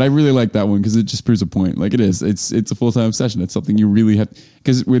short, but I really like that one because it just proves a point. Like it is. It's a full-time obsession. It's something you really have,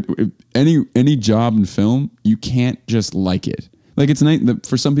 because with any job in film, you can't just like it. Like it's nice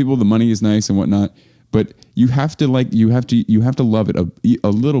for some people, the money is nice and whatnot, but you have to love it a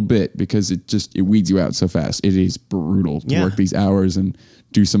little bit because it weeds you out so fast. It is brutal to work these hours and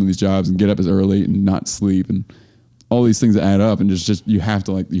do some of these jobs and get up as early and not sleep and all these things that add up, and just you have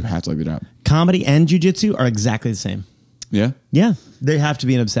to like the job. Comedy and jiu-jitsu are exactly the same. Yeah? Yeah. They have to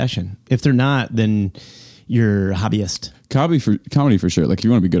be an obsession. If they're not, then you're a hobbyist. Comedy for sure. Like if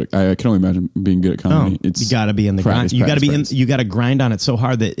you want to be good at, I can only imagine being good at comedy. You got to be in the grind. You got to be in. You got to grind on it so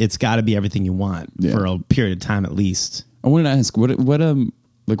hard that it's got to be everything you want for a period of time at least. I wanted to ask what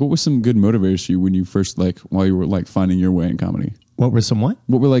was some good motivators for you when you first while you were finding your way in comedy? What were some what?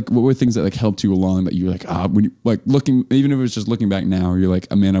 What were things that helped you along that you were when you looking, even if it was just looking back now, you're like,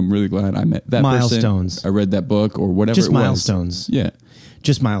 oh, man, I'm really glad I met that milestones. Person. I read that book or whatever. Just it was. milestones. Yeah.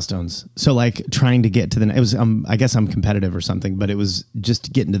 Just milestones. So trying to get to it was, I guess I'm competitive or something, but it was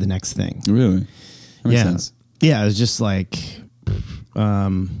just getting to the next thing. Really? That makes sense. Yeah. It was just okay.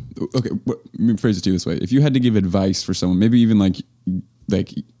 Let me phrase it to you this way. If you had to give advice for someone, maybe even like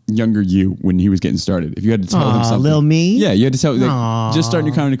younger you when he was getting started, if you had to tell him something. Little me? Yeah. You had to tell, just starting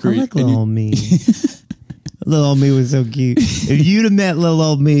your comedy career. I like little old me. Little old me was so cute. If you'd have met little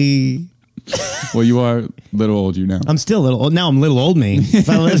old me. Well, you are little old you now. I'm still little old. Now I'm little old me.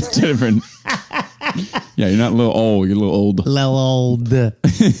 That's different. Yeah, you're not little old. You're little old. Little old.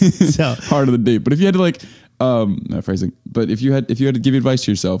 So part of the date. But if you had to not phrasing, but if you had to give advice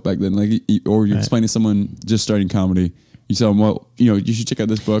to yourself back then, or you explain to someone just starting comedy, you tell them, well, you should check out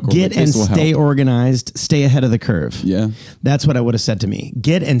this book. Or get and stay organized, stay ahead of the curve. Yeah. That's what I would have said to me.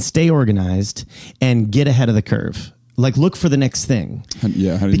 Get and stay organized and get ahead of the curve. Look for the next thing.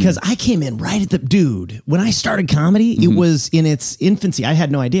 Because I came in right at when I started comedy, it was in its infancy. I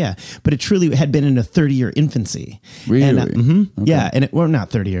had no idea, but it truly had been in a 30-year infancy. Really? And, okay. Yeah. And not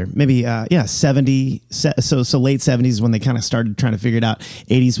 30-year, maybe, 70. So late 70s when they kind of started trying to figure it out.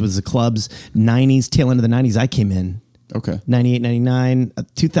 80s was the clubs, 90s, tail end of the 90s, I came in. Okay. 98, 99,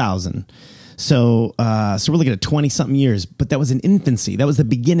 2000. So we're looking at 20-something years, but that was an infancy. That was the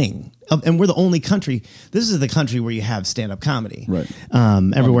beginning and we're the only country. This is the country where you have stand-up comedy. Right.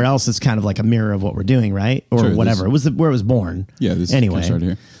 Everywhere else is kind of like a mirror of what we're doing, right? Or whatever. It was where it was born. Yeah. This anyway. Started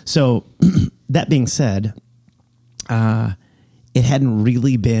here. So that being said, it hadn't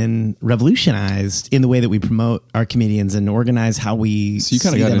really been revolutionized in the way that we promote our comedians and organize how we see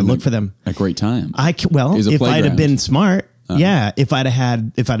them and look for them. A great time. If I'd have been smart. Yeah, if I'd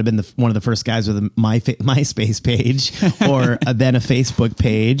have been one of the first guys with a MySpace page, or then a Facebook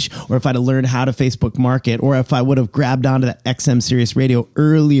page, or if I'd have learned how to Facebook market, or if I would have grabbed onto that XM Sirius Radio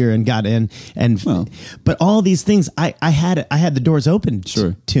earlier and got in, but all these things, I had the doors opened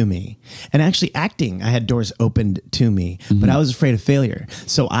to me, and actually acting, I had doors opened to me, but I was afraid of failure,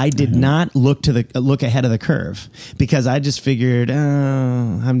 so I did not look ahead of the curve because I just figured,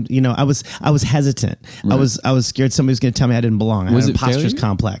 I was hesitant, right. I was scared somebody was going to tell me I didn't belong. I had an imposter's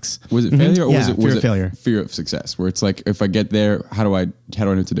complex. Was it failure, or was it failure? Fear of success, where it's like, if I get there, how do I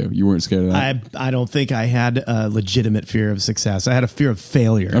know what to do? You weren't scared of that? I don't think I had a legitimate fear of success. I had a fear of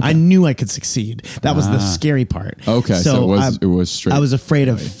failure. Okay. I knew I could succeed. That was the scary part. Okay, so it was straight. I was afraid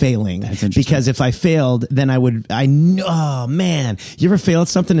of failing because if I failed, then oh man, you ever fail at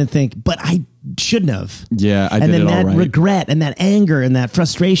something and think, but I shouldn't have. Yeah, I did it all right. And then that regret and that anger and that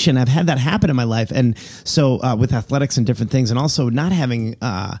frustration, I've had that happen in my life. And so with athletics and different things, and also not having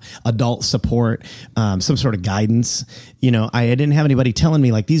adult support, some sort of guidance, I didn't have anybody telling me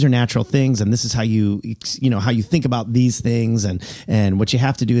these are natural things and this is how you think about these things and what you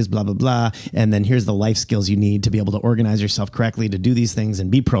have to do is blah, blah, blah. And then here's the life skills you need to be able to organize yourself correctly to do these things and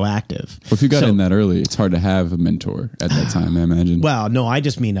be proactive. Well, if you got in that early, it's hard to have a mentor at that time, I imagine. Well, no, I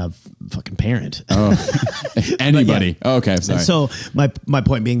just mean a fucking parent. Oh, anybody. Yeah. Oh, okay, sorry. So my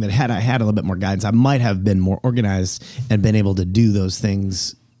point being that had I had a little bit more guidance, I might have been more organized and been able to do those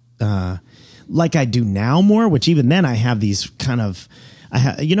things like I do now more, which even then I have these kind of,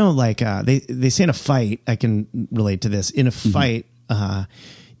 they say in a fight, I can relate to this, in a fight,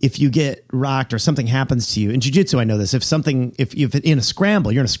 if you get rocked or something happens to you in jiu-jitsu, I know this. If in a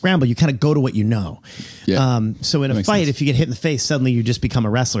scramble, you're in a scramble, you kind of go to what you know. Yeah. So in a fight, if you get hit in the face, suddenly you just become a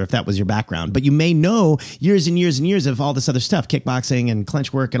wrestler if that was your background. But you may know years and years and years of all this other stuff, kickboxing and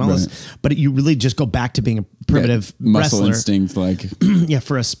clench work and all this, but you really just go back to being a primitive muscle wrestler. Instinct,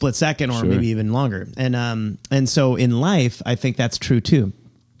 for a split second or maybe even longer. And so in life, I think that's true too,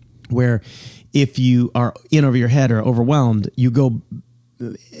 where if you are in over your head or overwhelmed, you go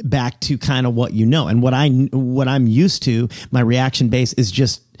back to kind of what you know. And what I'm used to, my reaction base is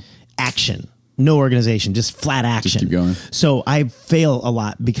just action. No organization, just flat action. Just keep going. So I fail a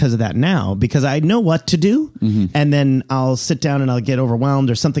lot because of that now, because I know what to do, and then I'll sit down and I'll get overwhelmed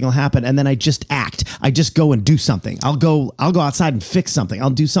or something will happen, and then I just act. I just go and do something. I'll go outside and fix something.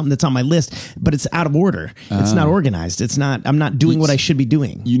 I'll do something that's on my list, but it's out of order. It's not organized. I'm not doing what I should be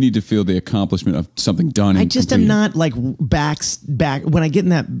doing. You need to feel the accomplishment of something done. I just am not back when I get in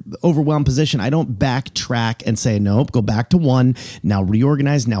that overwhelmed position. I don't backtrack and say, nope, go back to one. Now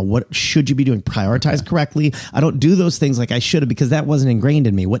reorganize. Now what should you be doing? prioritize correctly. I don't do those things like I should have because that wasn't ingrained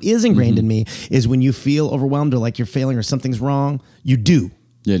in me. What is ingrained in me is when you feel overwhelmed or like you're failing or something's wrong, you do.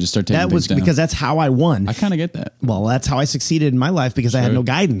 Yeah, just start taking that was things down. because that's how I won. I kind of get that. Well, that's how I succeeded in my life because I had no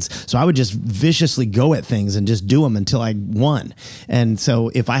guidance. So I would just viciously go at things and just do them until I won. And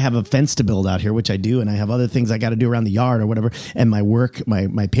so if I have a fence to build out here, which I do, and I have other things I got to do around the yard or whatever, and my work,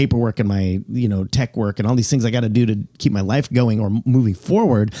 my paperwork and my tech work and all these things I got to do to keep my life going or moving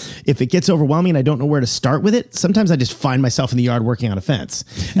forward, if it gets overwhelming and I don't know where to start with it, sometimes I just find myself in the yard working on a fence.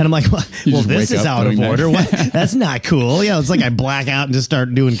 And I'm like, well this is out of order. What? That's not cool. Yeah, it's like I black out and just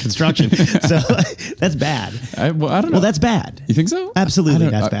start doing construction. So that's bad. I don't know. Well, that's bad. You think so? Absolutely,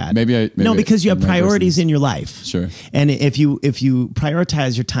 that's bad. Maybe no, because you have priorities in your life. Sure. And if you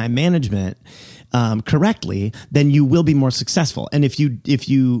prioritize your time management correctly, then you will be more successful. And if you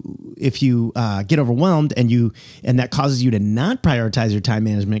get overwhelmed and that causes you to not prioritize your time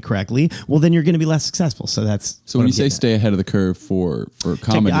management correctly, well, then you're going to be less successful. So that's so when you say stay ahead of the curve for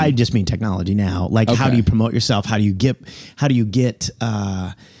comedy, I just mean technology now. Like, how do you promote yourself? How do you get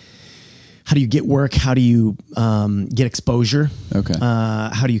work? How do you get exposure? Okay.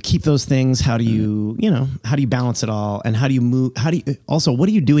 How do you keep those things? How do you, how do you balance it all? And how do you move? Also, what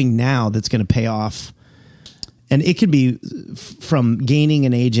are you doing now that's going to pay off? And it could be from gaining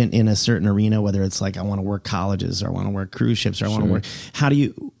an agent in a certain arena, whether it's like, I want to work colleges or I want to work cruise ships or I want to work.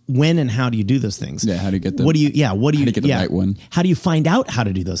 When and how do you do those things? Yeah. How do you get them? How do you get the right one? How do you find out how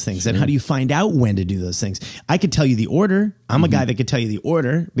to do those things? And how do you find out when to do those things? I could tell you the order. I'm a guy that could tell you the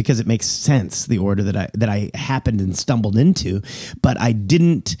order because it makes sense, the order that I happened and stumbled into, but I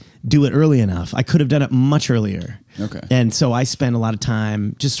didn't do it early enough. I could have done it much earlier. Okay. And so I spent a lot of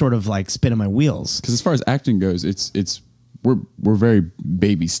time just sort of like spinning my wheels. Because as far as acting goes, we're very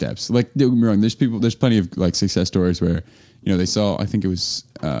baby steps. Like, don't get me wrong, there's plenty of like success stories where, they saw, I think it was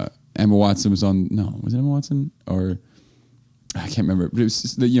Emma Watson was on, was it Emma Watson? Or I can't remember. But it was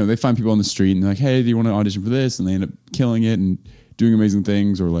just, they find people on the street and they're like, hey, do you want to audition for this? And they end up killing it and doing amazing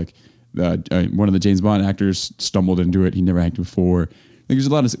things. Or like one of the James Bond actors stumbled into it. He never acted before. There's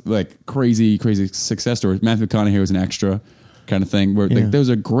a lot of like crazy success stories. Matthew McConaughey was an extra kind of thing where like, those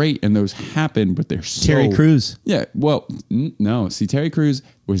are great and those happen, but they're so... Terry Crews. Yeah. Well, no. See, Terry Crews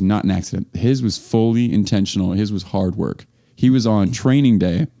was not an accident. His was fully intentional. His was hard work. He was on training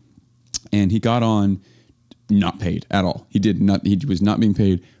day and he got on not paid at all. He was not being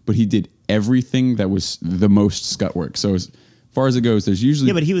paid, but he did everything that was the most scut work. So as far as it goes, there's usually...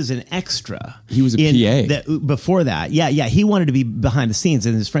 Yeah, but he was an extra. He was a PA. Before that. Yeah. He wanted to be behind the scenes,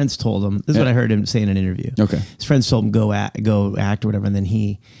 and his friends told him... This is what I heard him say in an interview. Okay. His friends told him, go act or whatever, and then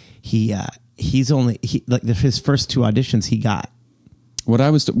his first 2 auditions he got. That's what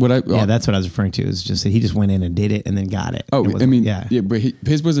I was referring to. Is just that he just went in and did it and then got it. Oh, I mean, yeah, but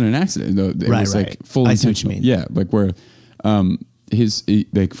his wasn't an accident though. It was like full intentional. Yeah, like where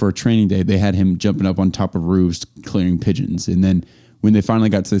like for a training day, they had him jumping up on top of roofs clearing pigeons, and then when they finally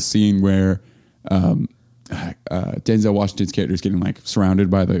got to the scene where Denzel Washington's character is getting like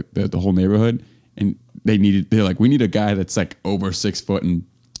surrounded by the whole neighborhood, and they're like, we need a guy that's like over 6 foot and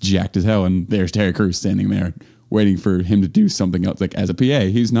jacked as hell, and there's Terry Crews standing there waiting for him to do something else. Like as a PA,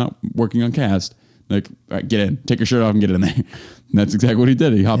 he's not working on cast. Like, all right, get in, take your shirt off and get in there. And that's exactly what he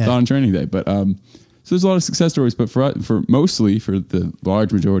did. He hopped on training day. But so there's a lot of success stories. But for the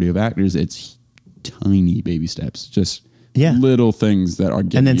large majority of actors, it's tiny baby steps, just little things that are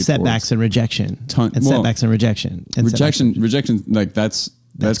getting and then setbacks and rejection, setbacks and rejection, rejection. Like that's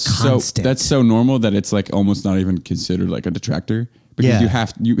so normal that it's like almost not even considered like a detractor.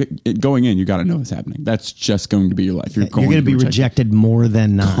 Because going in, you got to know what's happening. That's just going to be your life. You're going to be rejected more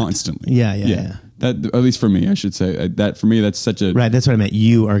than not. Constantly. Yeah. That, at least for me, I should say that for me, that's such a... Right. That's what I meant.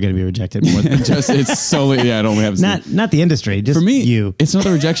 You are going to be rejected more than it's solely, it only happens. Not the industry. Just for me, you. It's not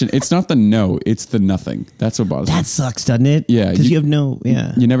the rejection. It's not the no. It's the nothing. That's what bothers me. That sucks, doesn't it? Yeah. Because you have no...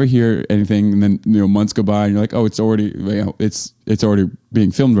 Yeah. You never hear anything, and then months go by, and you're like, oh, it's already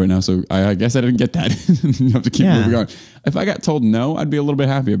being filmed right now, so I guess I didn't get that. You have to keep moving on. If I got told no, I'd be a little bit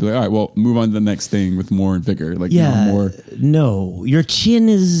happy. I'd be like, all right, well, move on to the next thing with more vigor. Like, more. No, your chin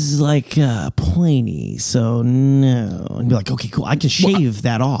is like pointy, so no. And be like, okay, cool. I can shave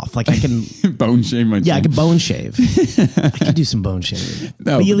that off. Like I can bone shave my chin. Yeah, I can bone shave. I can do some bone shaving.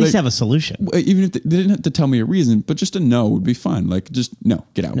 No, but you at least have a solution. Even if they didn't have to tell me a reason, but just a no would be fine. Like, just no,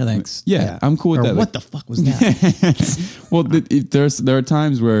 get out. No thanks. Yeah. I'm cool with that. What the fuck was that? Well, there are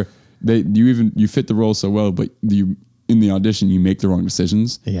times where you fit the role so well, but in the audition you make the wrong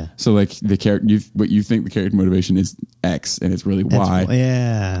decisions. Yeah. So like the character, you think the character motivation is X, and it's really Y.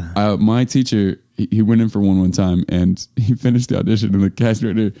 Yeah. My teacher, he went in for one time, and he finished the audition, and the cast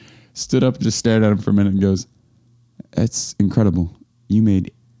director stood up, just stared at him for a minute, and goes, "That's incredible. You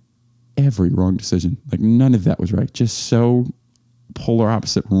made every wrong decision. Like none of that was right. Just so polar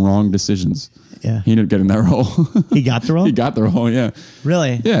opposite wrong decisions." Yeah. He ended up getting that role. He got the role? He got the role, yeah.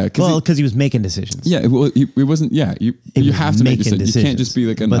 Really? Yeah. Because he was making decisions. Yeah, well, it wasn't, yeah. You have to make decisions. You can't just be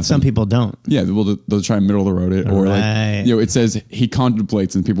like a But nothing. some people don't. Yeah, they'll try and middle the road it. Or Right. like, it says he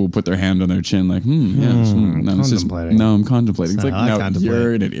contemplates and people will put their hand on their chin like, no, it's just, contemplating. no, I'm contemplating. It's That's like, how I no, contemplate.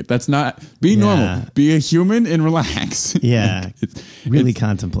 you're an idiot. That's not, be Yeah. normal. Be a human and relax. Yeah. Really It's-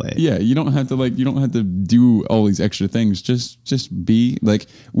 contemplate. Yeah, you don't have to do all these extra things. Just be like,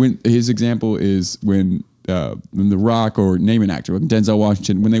 when his example is when The Rock, or name an actor, like Denzel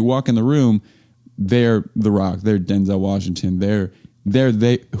Washington, when they walk in the room, they're The Rock, they're Denzel Washington, they're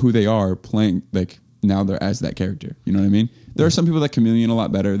who they are playing, like now they're as that character. You know what I mean? There are some people that chameleon a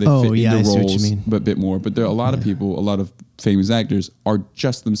lot better. They fit yeah, I into see what you roles mean. but a bit more. But there are a lot of people, a lot of famous actors are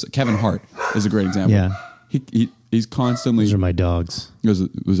just themselves. Kevin Hart is a great example. Yeah. He's constantly. Those are my dogs. Those are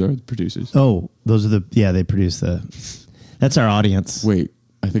the producers. Oh, those are they produce that's our audience. Wait,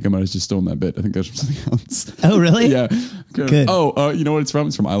 I think I might have just stolen that bit. I think that's from something else. Oh, really? Yeah. Good. Oh, you know what it's from?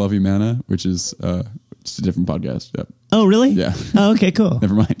 It's from I Love You Manna, which is just a different podcast. Yep. Oh, really? Yeah. Oh, okay, cool.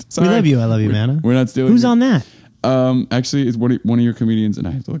 Never mind. Sorry. We love you. I love you, Manna. We're not stealing. Who's on that? Actually, it's one of your comedians, and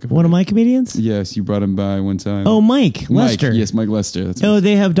I have to look at One of my comedians? Yes, you brought him by one time. Oh, Mike Lester. Yes, Mike Lester. That's Oh,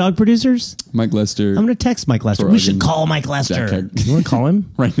 they have dog producers? Mike Lester. I'm going to text Mike Lester. Tor We should Uggen, call Mike Lester. Jack Keg. You want to call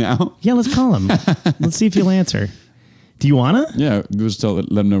him? Right now. Yeah, let's call him. Let's see if he'll answer. Do you want to? Yeah, we'll just let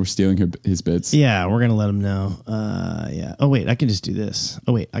him know we're stealing his bits. Yeah, we're going to let him know. Yeah. Oh, wait, I can just do this.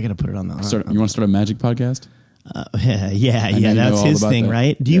 Oh, wait, I got to put it on the... You want to start a magic podcast? Yeah, you know that's all his about thing, that.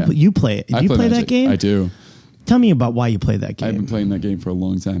 right? Do you play it? Do you play that Magic. game? I do. Tell me about why you play that game. I've been playing that game for a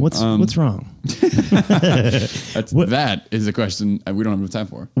long time. What's wrong? That is a question we don't have enough time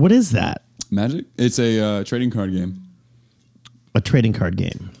for. What is that? Magic? It's a trading card game. A trading card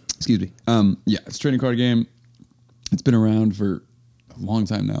game. Excuse me. Yeah, it's a trading card game. It's been around for a long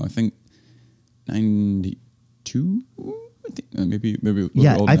time now. I think 92. I think maybe. A little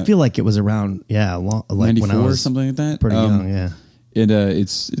Yeah, older I than feel like it was around. Yeah, like 94 when I was or something like that. pretty young. Yeah.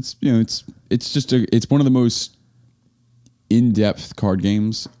 It's one of the most in-depth card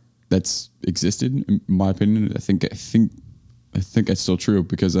games that's existed, in my opinion. I think that's still true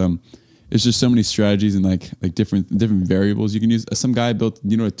because it's just so many strategies and like different variables you can use. Some guy built,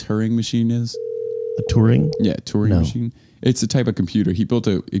 you know what a Turing machine is? A Turing? Yeah, Turing machine. It's a type of computer. He built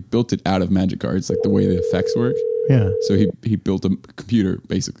it out of magic cards, like the way the effects work. Yeah. So he built a computer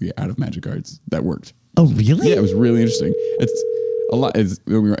basically out of magic cards that worked. Oh, really? Yeah, it was really interesting. It's a lot.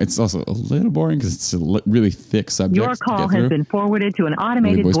 It's also a little boring because it's a really thick subject. Your call has been forwarded to an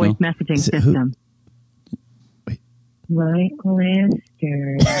automated Really voice voicemail? messaging Who- system. Wait. Mike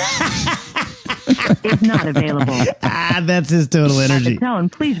Lester is not available. That's his total At the energy. tone,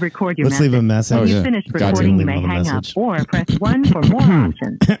 please record your Let's message. leave a message. When Oh, you yeah. finish Gotcha. recording, you Leave may him a hang message. up or press 1 for more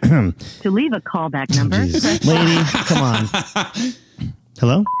options. To leave a callback number, Jeez. press Lady, come on.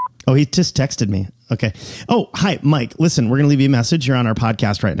 Hello? Oh, he just texted me. Okay. Oh, hi, Mike. Listen, we're going to leave you a message. You're on our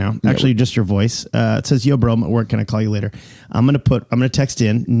podcast right now. Actually, just your voice. It says, yo, bro, I'm at work. Can I call you later? I'm going to text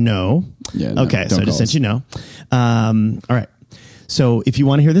in no. Yeah, no, okay. So I don't just call sent you no. All right. So if you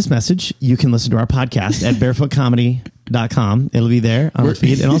want to hear this message, you can listen to our podcast at barefootcomedy.com. It'll be there on the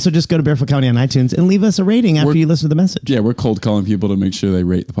feed. And also just go to Barefoot Comedy on iTunes and leave us a rating after you listen to the message. Yeah, we're cold calling people to make sure they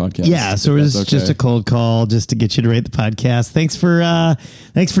rate the podcast. Yeah, so if it's that's just okay. a cold call just to get you to rate the podcast. Thanks for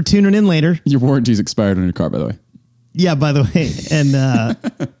tuning in later. Your warranty's expired on your car, by the way. Yeah, by the way. And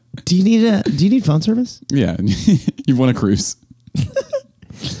do you need phone service? Yeah, you've won a cruise.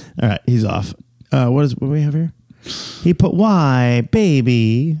 All right, he's off. What do we have here? He put why,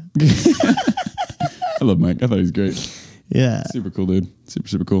 baby. I love Mike. I thought he was great. Yeah. Super cool, dude.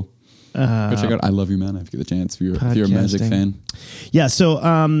 Super cool. Go check out I Love You Man if you get the chance. If you're a Magic Podcasting. fan. Yeah, so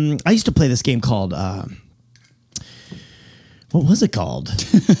I used to play this game called what was it called?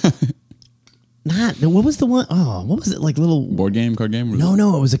 What was the one? Oh, what was it? Like little Board game, card game?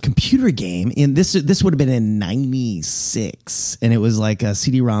 No, it was a computer game. And this would have been in '96, and it was like a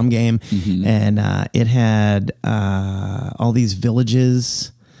CD-ROM game, and it had all these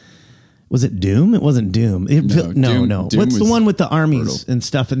villages. Was it Doom? It wasn't Doom. No, No. Doom What's the was one with the armies brutal. and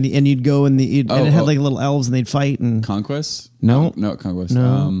stuff? And you'd go and and it had like little elves and they'd fight and Conquest? No. No, Conquest.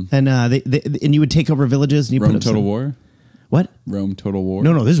 no. And and you would take over villages and you Rome put up Total some- War? What? Rome Total War?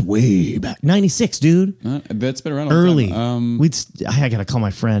 No, this is way back. '96, dude. That's been around a long Early. time. I gotta call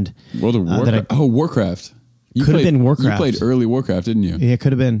my friend. World of Warcraft. that Warcraft. Could have been Warcraft. You played early Warcraft, didn't you? Yeah, it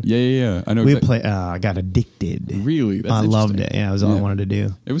could have been. Yeah. I know. We played. I got addicted. Really? That's I loved interesting. it. Yeah, it was all I wanted to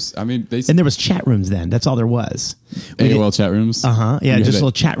do. It was. I mean, and there was chat rooms then. That's all there was. AOL chat rooms. Yeah, just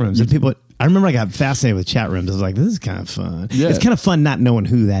little chat rooms. And people. I remember I got fascinated with chat rooms. I was like, this is kind of fun. Yeah. It's kind of fun not knowing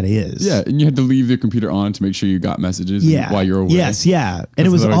who that is. Yeah, and you had to leave your computer on to make sure you got messages while you were away. Yes, yeah. And it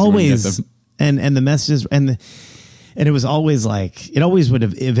was always and the messages and it was always like it always would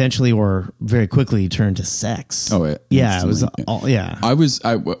have eventually or very quickly turned to sex. Oh yeah, yeah. It was yeah.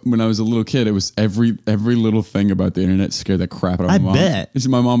 When I was a little kid, it was every little thing about the internet scared the crap out of my mom. I bet.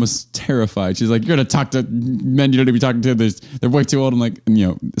 My mom was terrified. She's like, "You're gonna talk to men you don't need to be talking to. They're way too old." I'm like,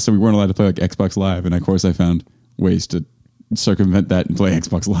 so we weren't allowed to play like Xbox Live, and of course I found ways to circumvent that and play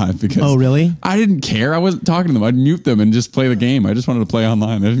Xbox Live because oh really? I didn't care. I wasn't talking to them. I'd mute them and just play the game. I just wanted to play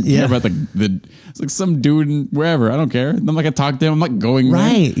online. I didn't care about it's like some dude in wherever. I don't care. I'm not gonna talk to him. I'm not going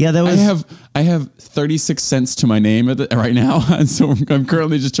right. there. Yeah, that was. I have 36 cents to my name right now, and so I'm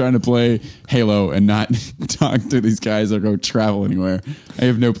currently just trying to play Halo and not talk to these guys or go travel anywhere. I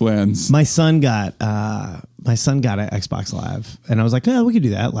have no plans. My son got an Xbox Live, and I was like, "Oh, we could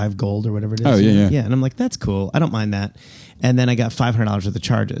do that, Live Gold or whatever it is." Oh yeah. And I'm like, "That's cool. I don't mind that." And then I got $500 worth of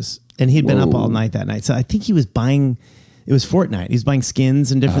charges, and he'd been up all night that night. So I think he was buying. It was Fortnite. He was buying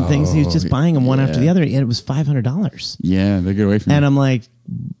skins and different things. He was just buying them one after the other, and it was $500. Yeah, they get away from. And I'm like,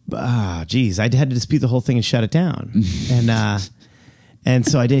 geez, I had to dispute the whole thing and shut it down. And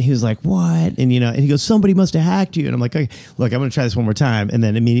so I did. He was like, "What?" And and he goes, "Somebody must have hacked you." And I'm like, "Okay, look, I'm going to try this one more time." And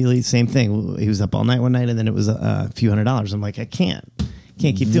then immediately, same thing. He was up all night one night, and then it was a few $100s. I'm like, I can't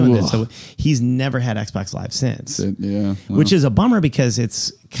keep doing this. So he's never had Xbox Live since. Which is a bummer because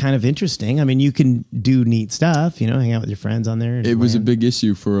it's kind of interesting. I mean, you can do neat stuff, hang out with your friends on there. It was a big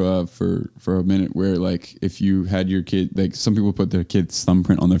issue for a minute where like if you had your kid, like some people put their kid's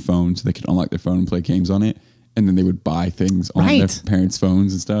thumbprint on their phone so they could unlock their phone and play games on it. And then they would buy things on their parents'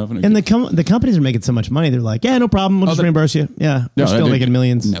 phones and stuff. And the companies are making so much money. They're like, yeah, no problem. We'll just reimburse you. Yeah, we're still making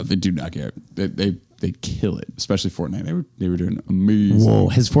millions. No, they do not care. They kill it, especially Fortnite. They were doing amazing. Whoa,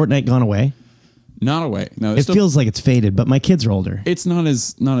 has Fortnite gone away? Not away. No, it feels like it's faded. But my kids are older. It's not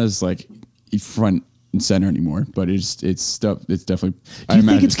as like front and center anymore. But it's definitely. Do you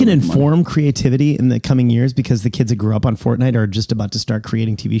think it's going to inform creativity in the coming years because the kids that grew up on Fortnite are just about to start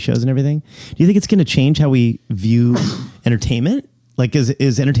creating TV shows and everything? Do you think it's going to change how we view entertainment? Like, is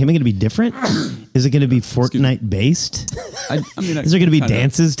entertainment going to be different? Is it going to be Fortnite based? I mean, is there going to be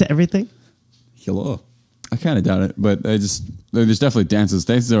dances to everything? Hello. I kind of doubt it, but there's definitely dances.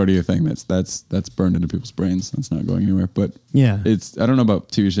 Dance is already a thing that's burned into people's brains. That's not going anywhere. But yeah, I don't know about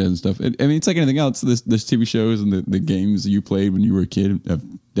TV shows and stuff. It's like anything else. There's TV shows and the games you played when you were a kid have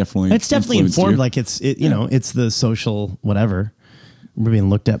definitely. It's definitely informed. Like it's it's the social whatever. We're being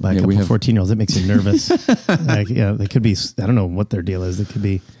looked at by a couple 14-year-olds. It makes you nervous. They could be. I don't know what their deal is. They could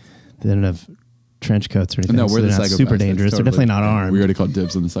be. They don't have trench coats or anything. No, we're so they're not super dangerous. They're definitely not armed. We already called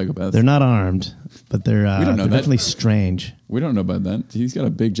dibs on the psychopaths. They're not armed, but they're definitely strange. We don't know about that. He's got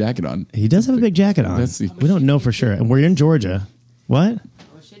a big jacket on. He does have a big jacket on. We don't know for sure. And we're in Georgia. What? A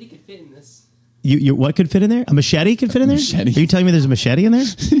machete could fit in this. You what could fit in there? A machete could fit in there? Machete. Are you telling me there's a machete in there? I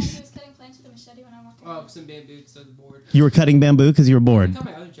was cutting plants with a machete when I walked in. Oh, some bamboo because I was bored. You were cutting bamboo because you were bored. I got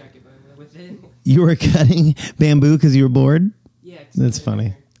my other jacket with it. You were cutting bamboo because you were bored? Yeah. That's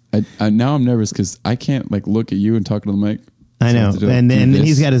funny. Now I'm nervous because I can't like look at you and talk to the mic. I know, and then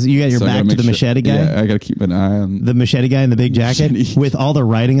you got your back to the machete guy. Yeah, I got to keep an eye on the machete guy in the big jacket with all the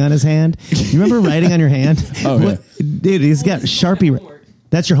writing on his hand. You remember writing on your hand? Oh, yeah. Dude, he's got Sharpie.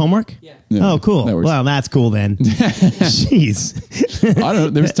 That's your homework? Yeah. Oh, cool. Well, that's cool then. Jeez. I don't know.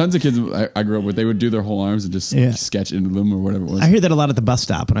 There was tons of kids I grew up with. They would do their whole arms and just sketch into them or whatever it was. I hear that a lot at the bus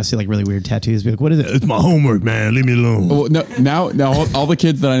stop when I see like really weird tattoos. Be like, what is it? It's my homework, man. Leave me alone. Well, no, now all the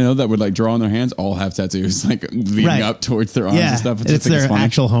kids that I know that would like draw on their hands all have tattoos like leading up towards their arms and stuff. It's their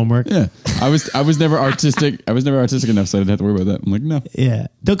actual homework. Yeah. I was never artistic. I was never artistic enough, so I didn't have to worry about that. I'm like, no. Yeah.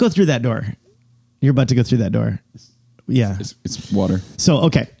 Don't go through that door. You're about to go through that door. Yeah. It's water. So,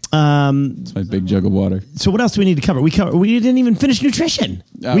 okay. It's my big jug of water. So what else do we need to cover? We didn't even finish nutrition.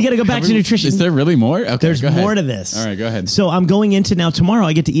 We got to go back to nutrition. Is there really more? Okay, there's more to this. All right, go ahead. So I'm going into now tomorrow.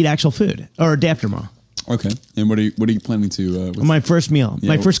 I get to eat actual food, or day after tomorrow. Okay. And what are you planning to? My first meal,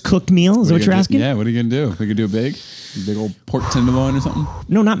 my first cooked meal. Is that what you're asking? Yeah. What are you gonna do? We could do a big old pork tenderloin or something.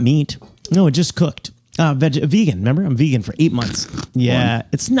 No, not meat. No, just cooked. Vegan. Remember, I'm vegan for 8 months. Yeah,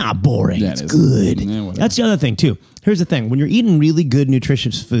 it's not boring. Yeah, it's good. Yeah, that's the other thing too. Here's the thing: when you're eating really good,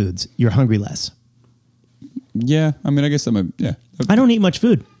 nutritious foods, you're hungry less. Yeah, I mean, I guess I'm yeah. I don't eat much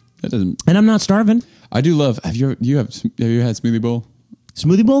food. That doesn't, and I'm not starving. I do love. Have you had smoothie bowl?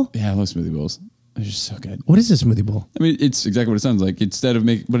 Smoothie bowl? Yeah, I love smoothie bowls. They're just so good. What is a smoothie bowl? I mean, it's exactly what it sounds like. Instead of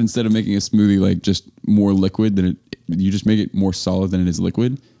making a smoothie like just more liquid, you just make it more solid than it is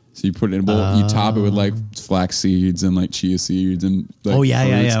liquid. So you put it in a bowl, you top it with like flax seeds and like chia seeds and like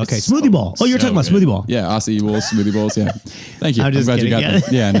fruits. Okay, It's smoothie bowl. Oh, you're talking about smoothie bowl. Yeah, acai bowls, smoothie bowls. Yeah, thank you. I'm just glad kidding. you got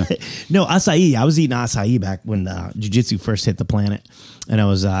that. Yeah, no. No, acai. I was eating acai back when jiu-jitsu first hit the planet, and I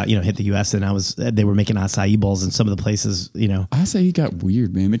was hit the U.S. and they were making acai bowls in some of the places. Acai got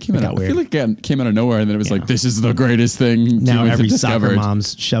weird, man. They came out. weird. I feel like it came out of nowhere, and then it was like, this is the greatest thing. Now humans every have soccer discovered.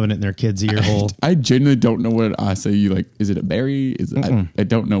 mom's shoving it in their kid's ear hole. I genuinely don't know what acai like. Is it a berry? I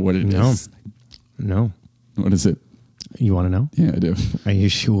don't know what it is. No. What is it? You want to know? Yeah, I do. Are you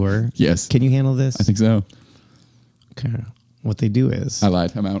sure? Yes. Can you handle this? I think so. Okay. What they do is I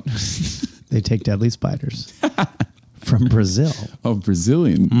lied. I'm out. they take deadly spiders from Brazil. Oh,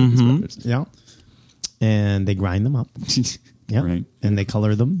 Brazilian spiders. Yeah. And they grind them up. Yeah. Right. And they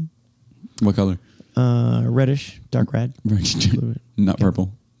color them What color? reddish, dark red. Not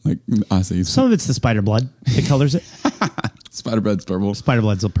purple. Like acai. Some of it's the spider blood. It colors it. Spider bread's purple. Spider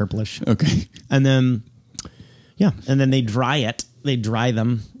blood's a purplish. Okay. And then, they dry it. They dry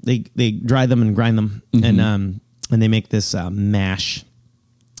them. They dry them and grind them, and they make this mash,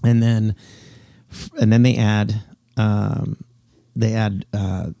 and then they add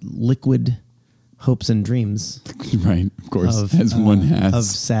liquid hopes and dreams. Right, of course. Of, As one has. Of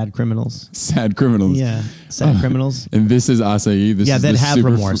sad criminals. Sad criminals. Yeah, sad criminals. And this is acai. This is that the have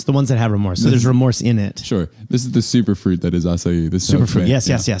super remorse. The ones that have remorse. So there's remorse in it. Sure. This is the super fruit that is acai. The Super fruit. Yes.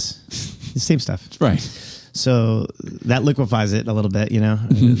 Yes. The same stuff. Right. So that liquefies it a little bit,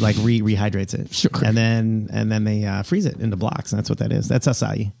 like rehydrates it. Sure. And then they freeze it into blocks. And that's what that is. That's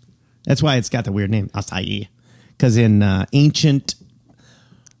acai. That's why it's got the weird name, acai. Because in ancient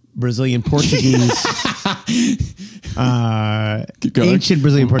Brazilian Portuguese,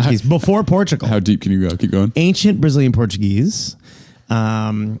 before Portugal. How deep can you go? Keep going. Ancient Brazilian Portuguese,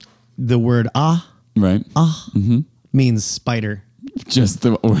 the word Right. means spider. Just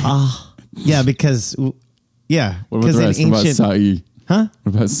the Yeah, because What about the rest? in What about ancient, sai? huh?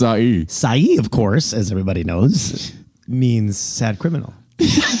 What about sai? Sai, of course, as everybody knows, means sad criminal.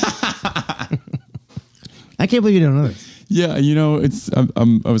 I can't believe you don't know this. Yeah, it's I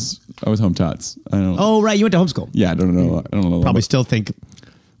was home tots. I don't. Oh, right, you went to homeschool. Yeah, I don't know. I don't know. Probably still think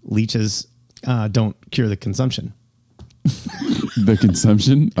leeches don't cure the consumption. The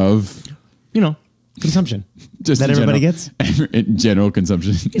consumption of Consumption just that in everybody general, gets. in general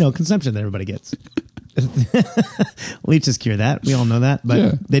consumption. Consumption that everybody gets. Leeches cure that. We all know that, but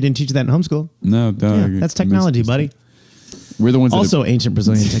Yeah. they didn't teach you that in homeschool. No, That's technology, buddy. We're the ones. Also, ancient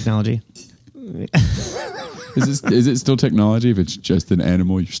Brazilian technology. Is it still technology if it's just an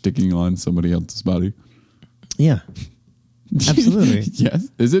animal you're sticking on somebody else's body? Yeah, absolutely. Yes.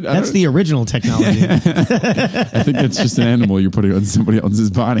 Is it? That's the original technology. I think that's just an animal you're putting on somebody else's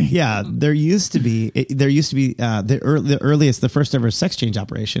body. Yeah, there used to be the first ever sex change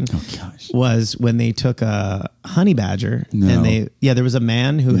operation. Oh gosh. Was when they took a honey badger No. and there was a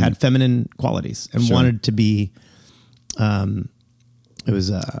man who had feminine qualities and Sure. wanted to be it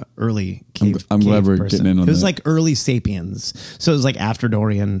was early cave. I'm glad cave we're person. getting in on It was that. like early sapiens, so it was like after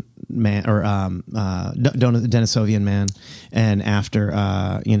Dorian man or Denisovian man, and after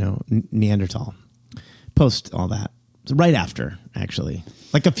Neanderthal, post all that. So right after, actually,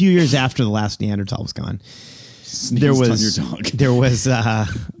 like a few years after the last Neanderthal was gone. There were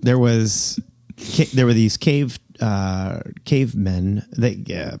these cavemen. They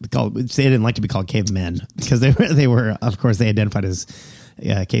didn't like to be called cavemen because they were of course they identified as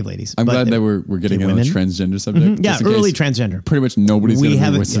cave ladies. I'm glad that we're getting in on a transgender subject. Yeah, just in early case transgender. Pretty much nobody's going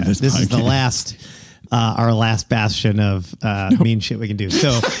to be with this is the last. Our last bastion of mean shit we can do.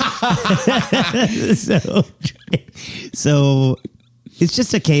 So it's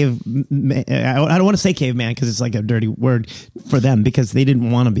just a cave. I don't want to say caveman because it's like a dirty word for them because they didn't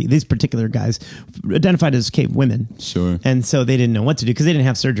want to be. These particular guys identified as cave women. Sure. And so they didn't know what to do because they didn't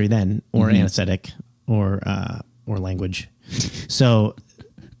have surgery then or anesthetic or language. So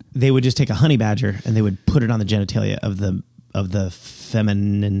they would just take a honey badger and they would put it on the genitalia of the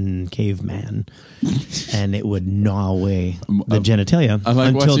feminine caveman, and it would gnaw away the genitalia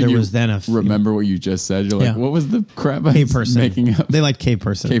until there was then a remember what you just said. You're like, what was the crap I cave was person making up? They like cave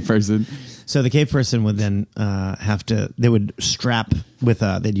person. Cave person. So the cave person would then they would strap with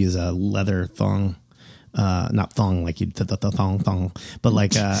they'd use a leather thong. Not thong like you'd the thong, but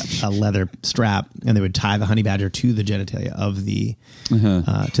like a leather strap, and they would tie the honey badger to the genitalia of the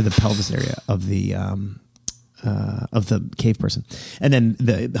to the pelvis area of the cave person, and then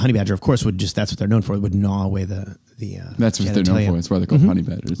the honey badger, of course, that's what they're known for. It would gnaw away the That's what they're known for. That's why they're called honey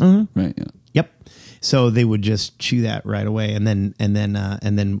badgers, right? Yeah. Yep. So they would just chew that right away, and then,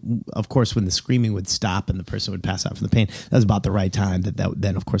 of course, when the screaming would stop and the person would pass out from the pain, that was about the right time.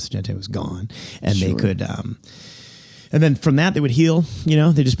 Then, of course, the gente was gone, and they could. And then from that, they would heal.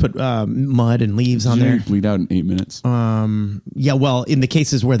 They just put mud and leaves on there. Bleed out in 8 minutes. Yeah, well, in the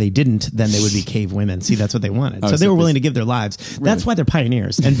cases where they didn't, then they would be cave women. See, that's what they wanted. So they were willing to give their lives. Really? That's why they're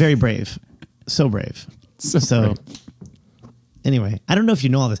pioneers and very brave. So brave. So brave. Anyway, I don't know if you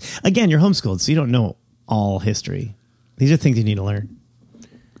know all this. Again, you're homeschooled, so you don't know all history. These are things you need to learn.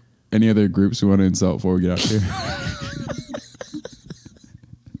 Any other groups we want to insult before we get out here?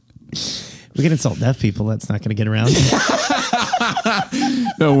 We can insult deaf people. That's not going to get around.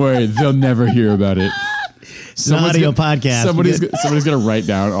 Don't worry. They'll never hear about it. It's an audio podcast. Somebody's going to write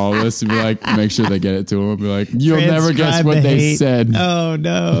down all this and be like, make sure they get it to them. Be like, you'll never guess what they said. Oh,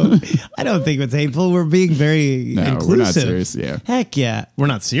 no. I don't think it's hateful. We're being very inclusive. We're not serious, yeah. Heck yeah. We're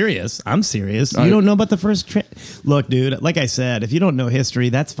not serious. I'm serious. You don't know about the first... Look, dude, like I said, if you don't know history,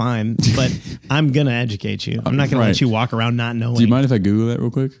 that's fine. But I'm going to educate you. I'm not going to let you walk around not knowing. Do you mind if I Google that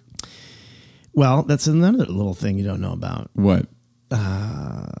real quick? Well, that's another little thing you don't know about. What?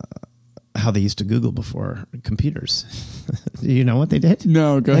 How they used to Google before computers. Do you know what they did?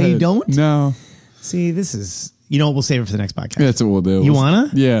 No, go ahead. You don't? No. See, this is... We'll save it for the next podcast. Yeah, that's what we'll do. You wanna?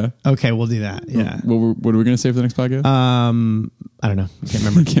 Yeah. Okay, we'll do that. Yeah. What are we going to save for the next podcast? I don't know. I can't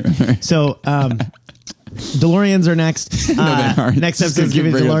remember. So, DeLoreans are next. No, they aren't. Next episode is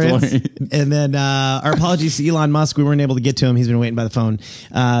giving DeLoreans. And then our apologies to Elon Musk. We weren't able to get to him. He's been waiting by the phone.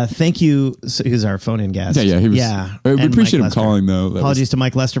 Thank you. So he was our phone-in guest. Yeah. He was, we appreciate him calling, though. Apologies to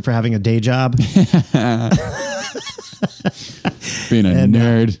Mike Lester for having a day job. Being a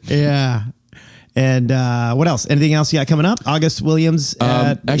nerd. Yeah. And what else? Anything else you got coming up? August Williams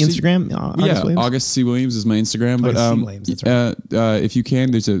at Instagram. August C. Williams is my Instagram. But C. Williams, that's right. if you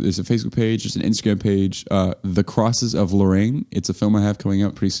can, there's a Facebook page, there's an Instagram page. The Crosses of Lorraine. It's a film I have coming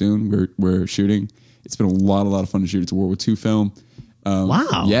out pretty soon. We're shooting. It's been a lot of fun to shoot. It's a World War II film.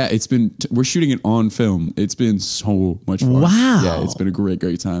 Wow. Yeah, it's been. We're shooting it on film. It's been so much fun. Wow. Yeah, it's been a great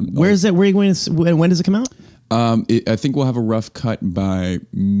time. Where is that? Where are you going? When does it come out? I think we'll have a rough cut by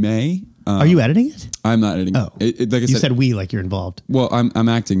May. Are you editing it? I'm not editing it. Like I you said we, like you're involved. Well, I'm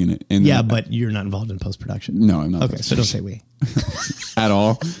acting in it. And but you're not involved in post-production. No, I'm not. Okay, so don't say we. At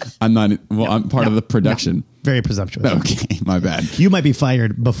all. I'm not. Well, I'm part of the production. No. Very presumptuous. Okay, my bad. You might be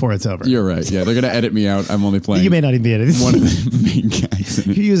fired before it's over. You're right. Yeah, they're going to edit me out. I'm only playing. You may not even be editing. One of the main guys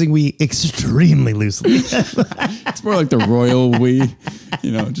in it. You're using we extremely loosely. It's more like the royal we,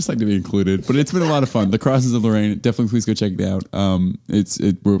 just like to be included. But it's been a lot of fun. The Crosses of Lorraine. Definitely, please go check it out.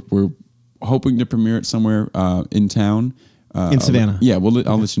 We're hoping to premiere it somewhere in town. In Savannah.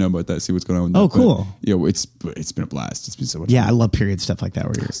 I'll let you know about that. See what's going on with that. Oh, cool. It's been a blast. It's been so much fun. Yeah, I love period stuff like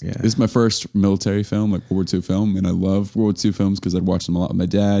that. This is my first military film, like World War II film, and I love World War II films because I'd watched them a lot with my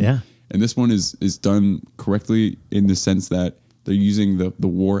dad. Yeah. And this one is done correctly in the sense that they're using the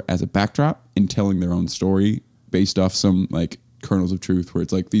war as a backdrop and telling their own story based off some like kernels of truth, where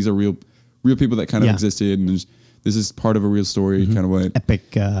it's like these are real people that kind of existed, and this is part of a real story kind of way. Epic.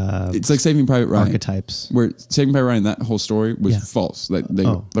 It's like Saving Private Ryan. Archetypes. Where Saving Private Ryan, that whole story was false.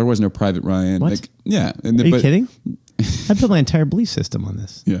 There was no Private Ryan. What? Are you kidding? I put my entire belief system on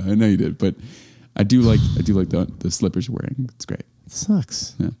this. Yeah, I know you did, but I do like the slippers you're wearing. It's great. It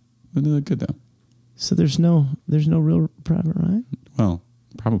sucks. Yeah, but they look good though. So there's no real Private Ryan? Well,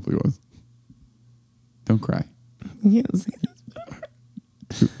 probably was. Don't cry. Yes.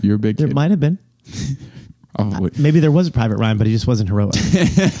 You're a big kid. There might have been. Maybe there was a Private Ryan, but he just wasn't heroic.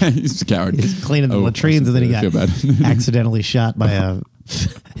 He's a coward. He's cleaning the latrines, and then he got accidentally shot by a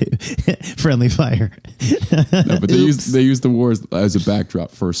friendly fire. No, but they use the war as a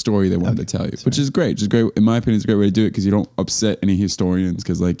backdrop for a story they wanted to tell you, which is great. Just great. In my opinion, it's a great way to do it because you don't upset any historians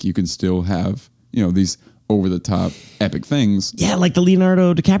because like you can still have these over the top epic things. Yeah, like the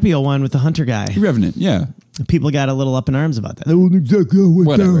Leonardo DiCaprio one with the hunter guy. Revenant. Yeah. People got a little up in arms about that. That wasn't exactly how it went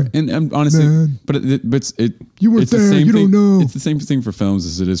whatever. down. And honestly, Man. but you weren't it's there. The same you thing, don't know. It's the same thing for films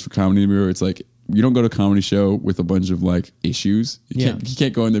as it is for comedy. Where it's like you don't go to a comedy show with a bunch of like issues. You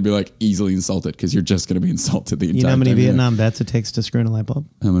can't go in there and be like easily insulted because you're just going to be insulted the entire time. You know how many Vietnam vets it takes to screw in a light bulb?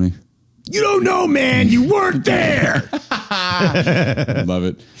 How many? You don't know, man. You weren't there. Love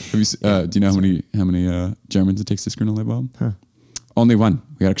it. Do you know how many Germans it takes to screw in a light bulb? Huh. Only one.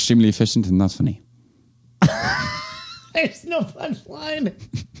 We are extremely efficient and not funny. There's no punchline.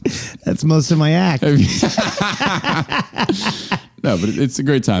 That's most of my act. No, but it's a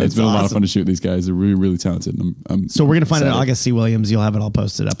great time. It's been awesome. A lot of fun to shoot these guys. They're really, really talented. So we're going to find it at August C. Williams. You'll have it all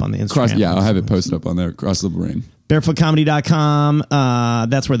posted up on the Instagram. I'll have it posted up on there. Cross the Brain. barefootcomedy.com.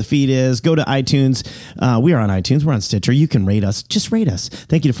 That's where the feed is. Go to iTunes. We are on iTunes. We're on Stitcher. You can rate us. Just rate us.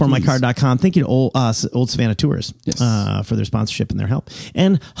 Thank you to formycard.com. Thank you to Old Savannah Tours for their sponsorship and their help.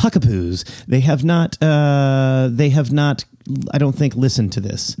 And Huckapoos. They have not, I don't think, listened to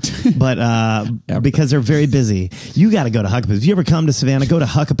this, but because they're very busy. You got to go to Huckapoos. If you ever come to Savannah, go to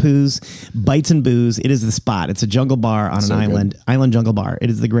Huckapoos Bites and Booze. It is the spot. It's a jungle bar on an island jungle bar. It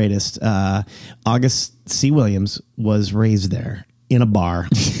is the greatest. August C. Williams was raised there in a bar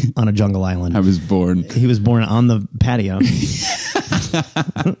on a jungle island. I was born. He was born on the patio.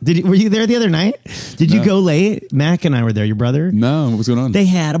 Were you there the other night? Did you go late? Mac and I were there. Your brother? No. What's going on? They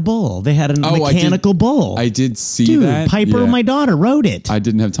had a bull. They had a mechanical bull. I did see that. Piper, my daughter, rode it. I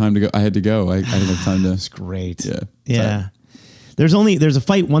didn't have time to go. I had to go. I didn't have time to. It's great. Yeah. There's a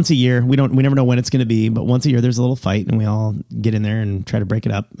fight once a year. We never know when it's going to be, but once a year there's a little fight, and we all get in there and try to break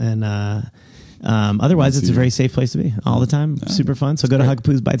it up. And otherwise, it's a very safe place to be all the time. Super fun. So go to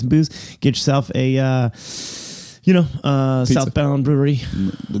Huckapoos Bites and Booze. Get yourself a Southbound Brewery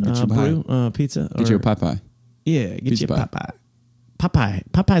pizza. Get you a Popeye. Yeah, get pizza you a Popeye.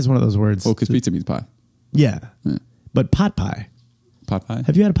 Popeye is one of those words. Oh, because pizza means pie. Yeah. But pot pie. Popeye?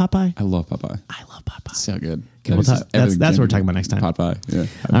 Have you had a Popeye? I love Popeye. I love Popeye. So good. Okay, that's what we're talking about next time. Popeye. Yeah.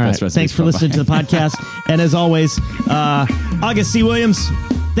 All right. Thanks for listening to the podcast. And as always, August C. Williams,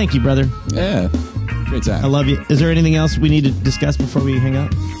 thank you, brother. Yeah. Great time. I love you. Is there anything else we need to discuss before we hang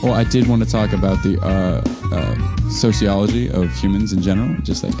up? Well, I did want to talk about the sociology of humans in general,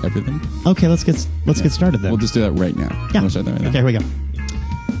 just like everything. Okay, let's get started then. We'll just do that right now. Yeah. We'll start that right now. Okay, here we go.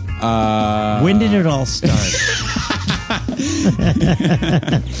 When did it all start?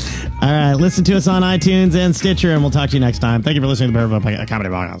 All right, listen to us on iTunes and Stitcher, and we'll talk to you next time. Thank you for listening to the Barefoot Comedy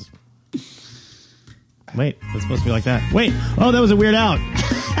Podcast. Wait, it's supposed to be like that. Wait, that was a weird out.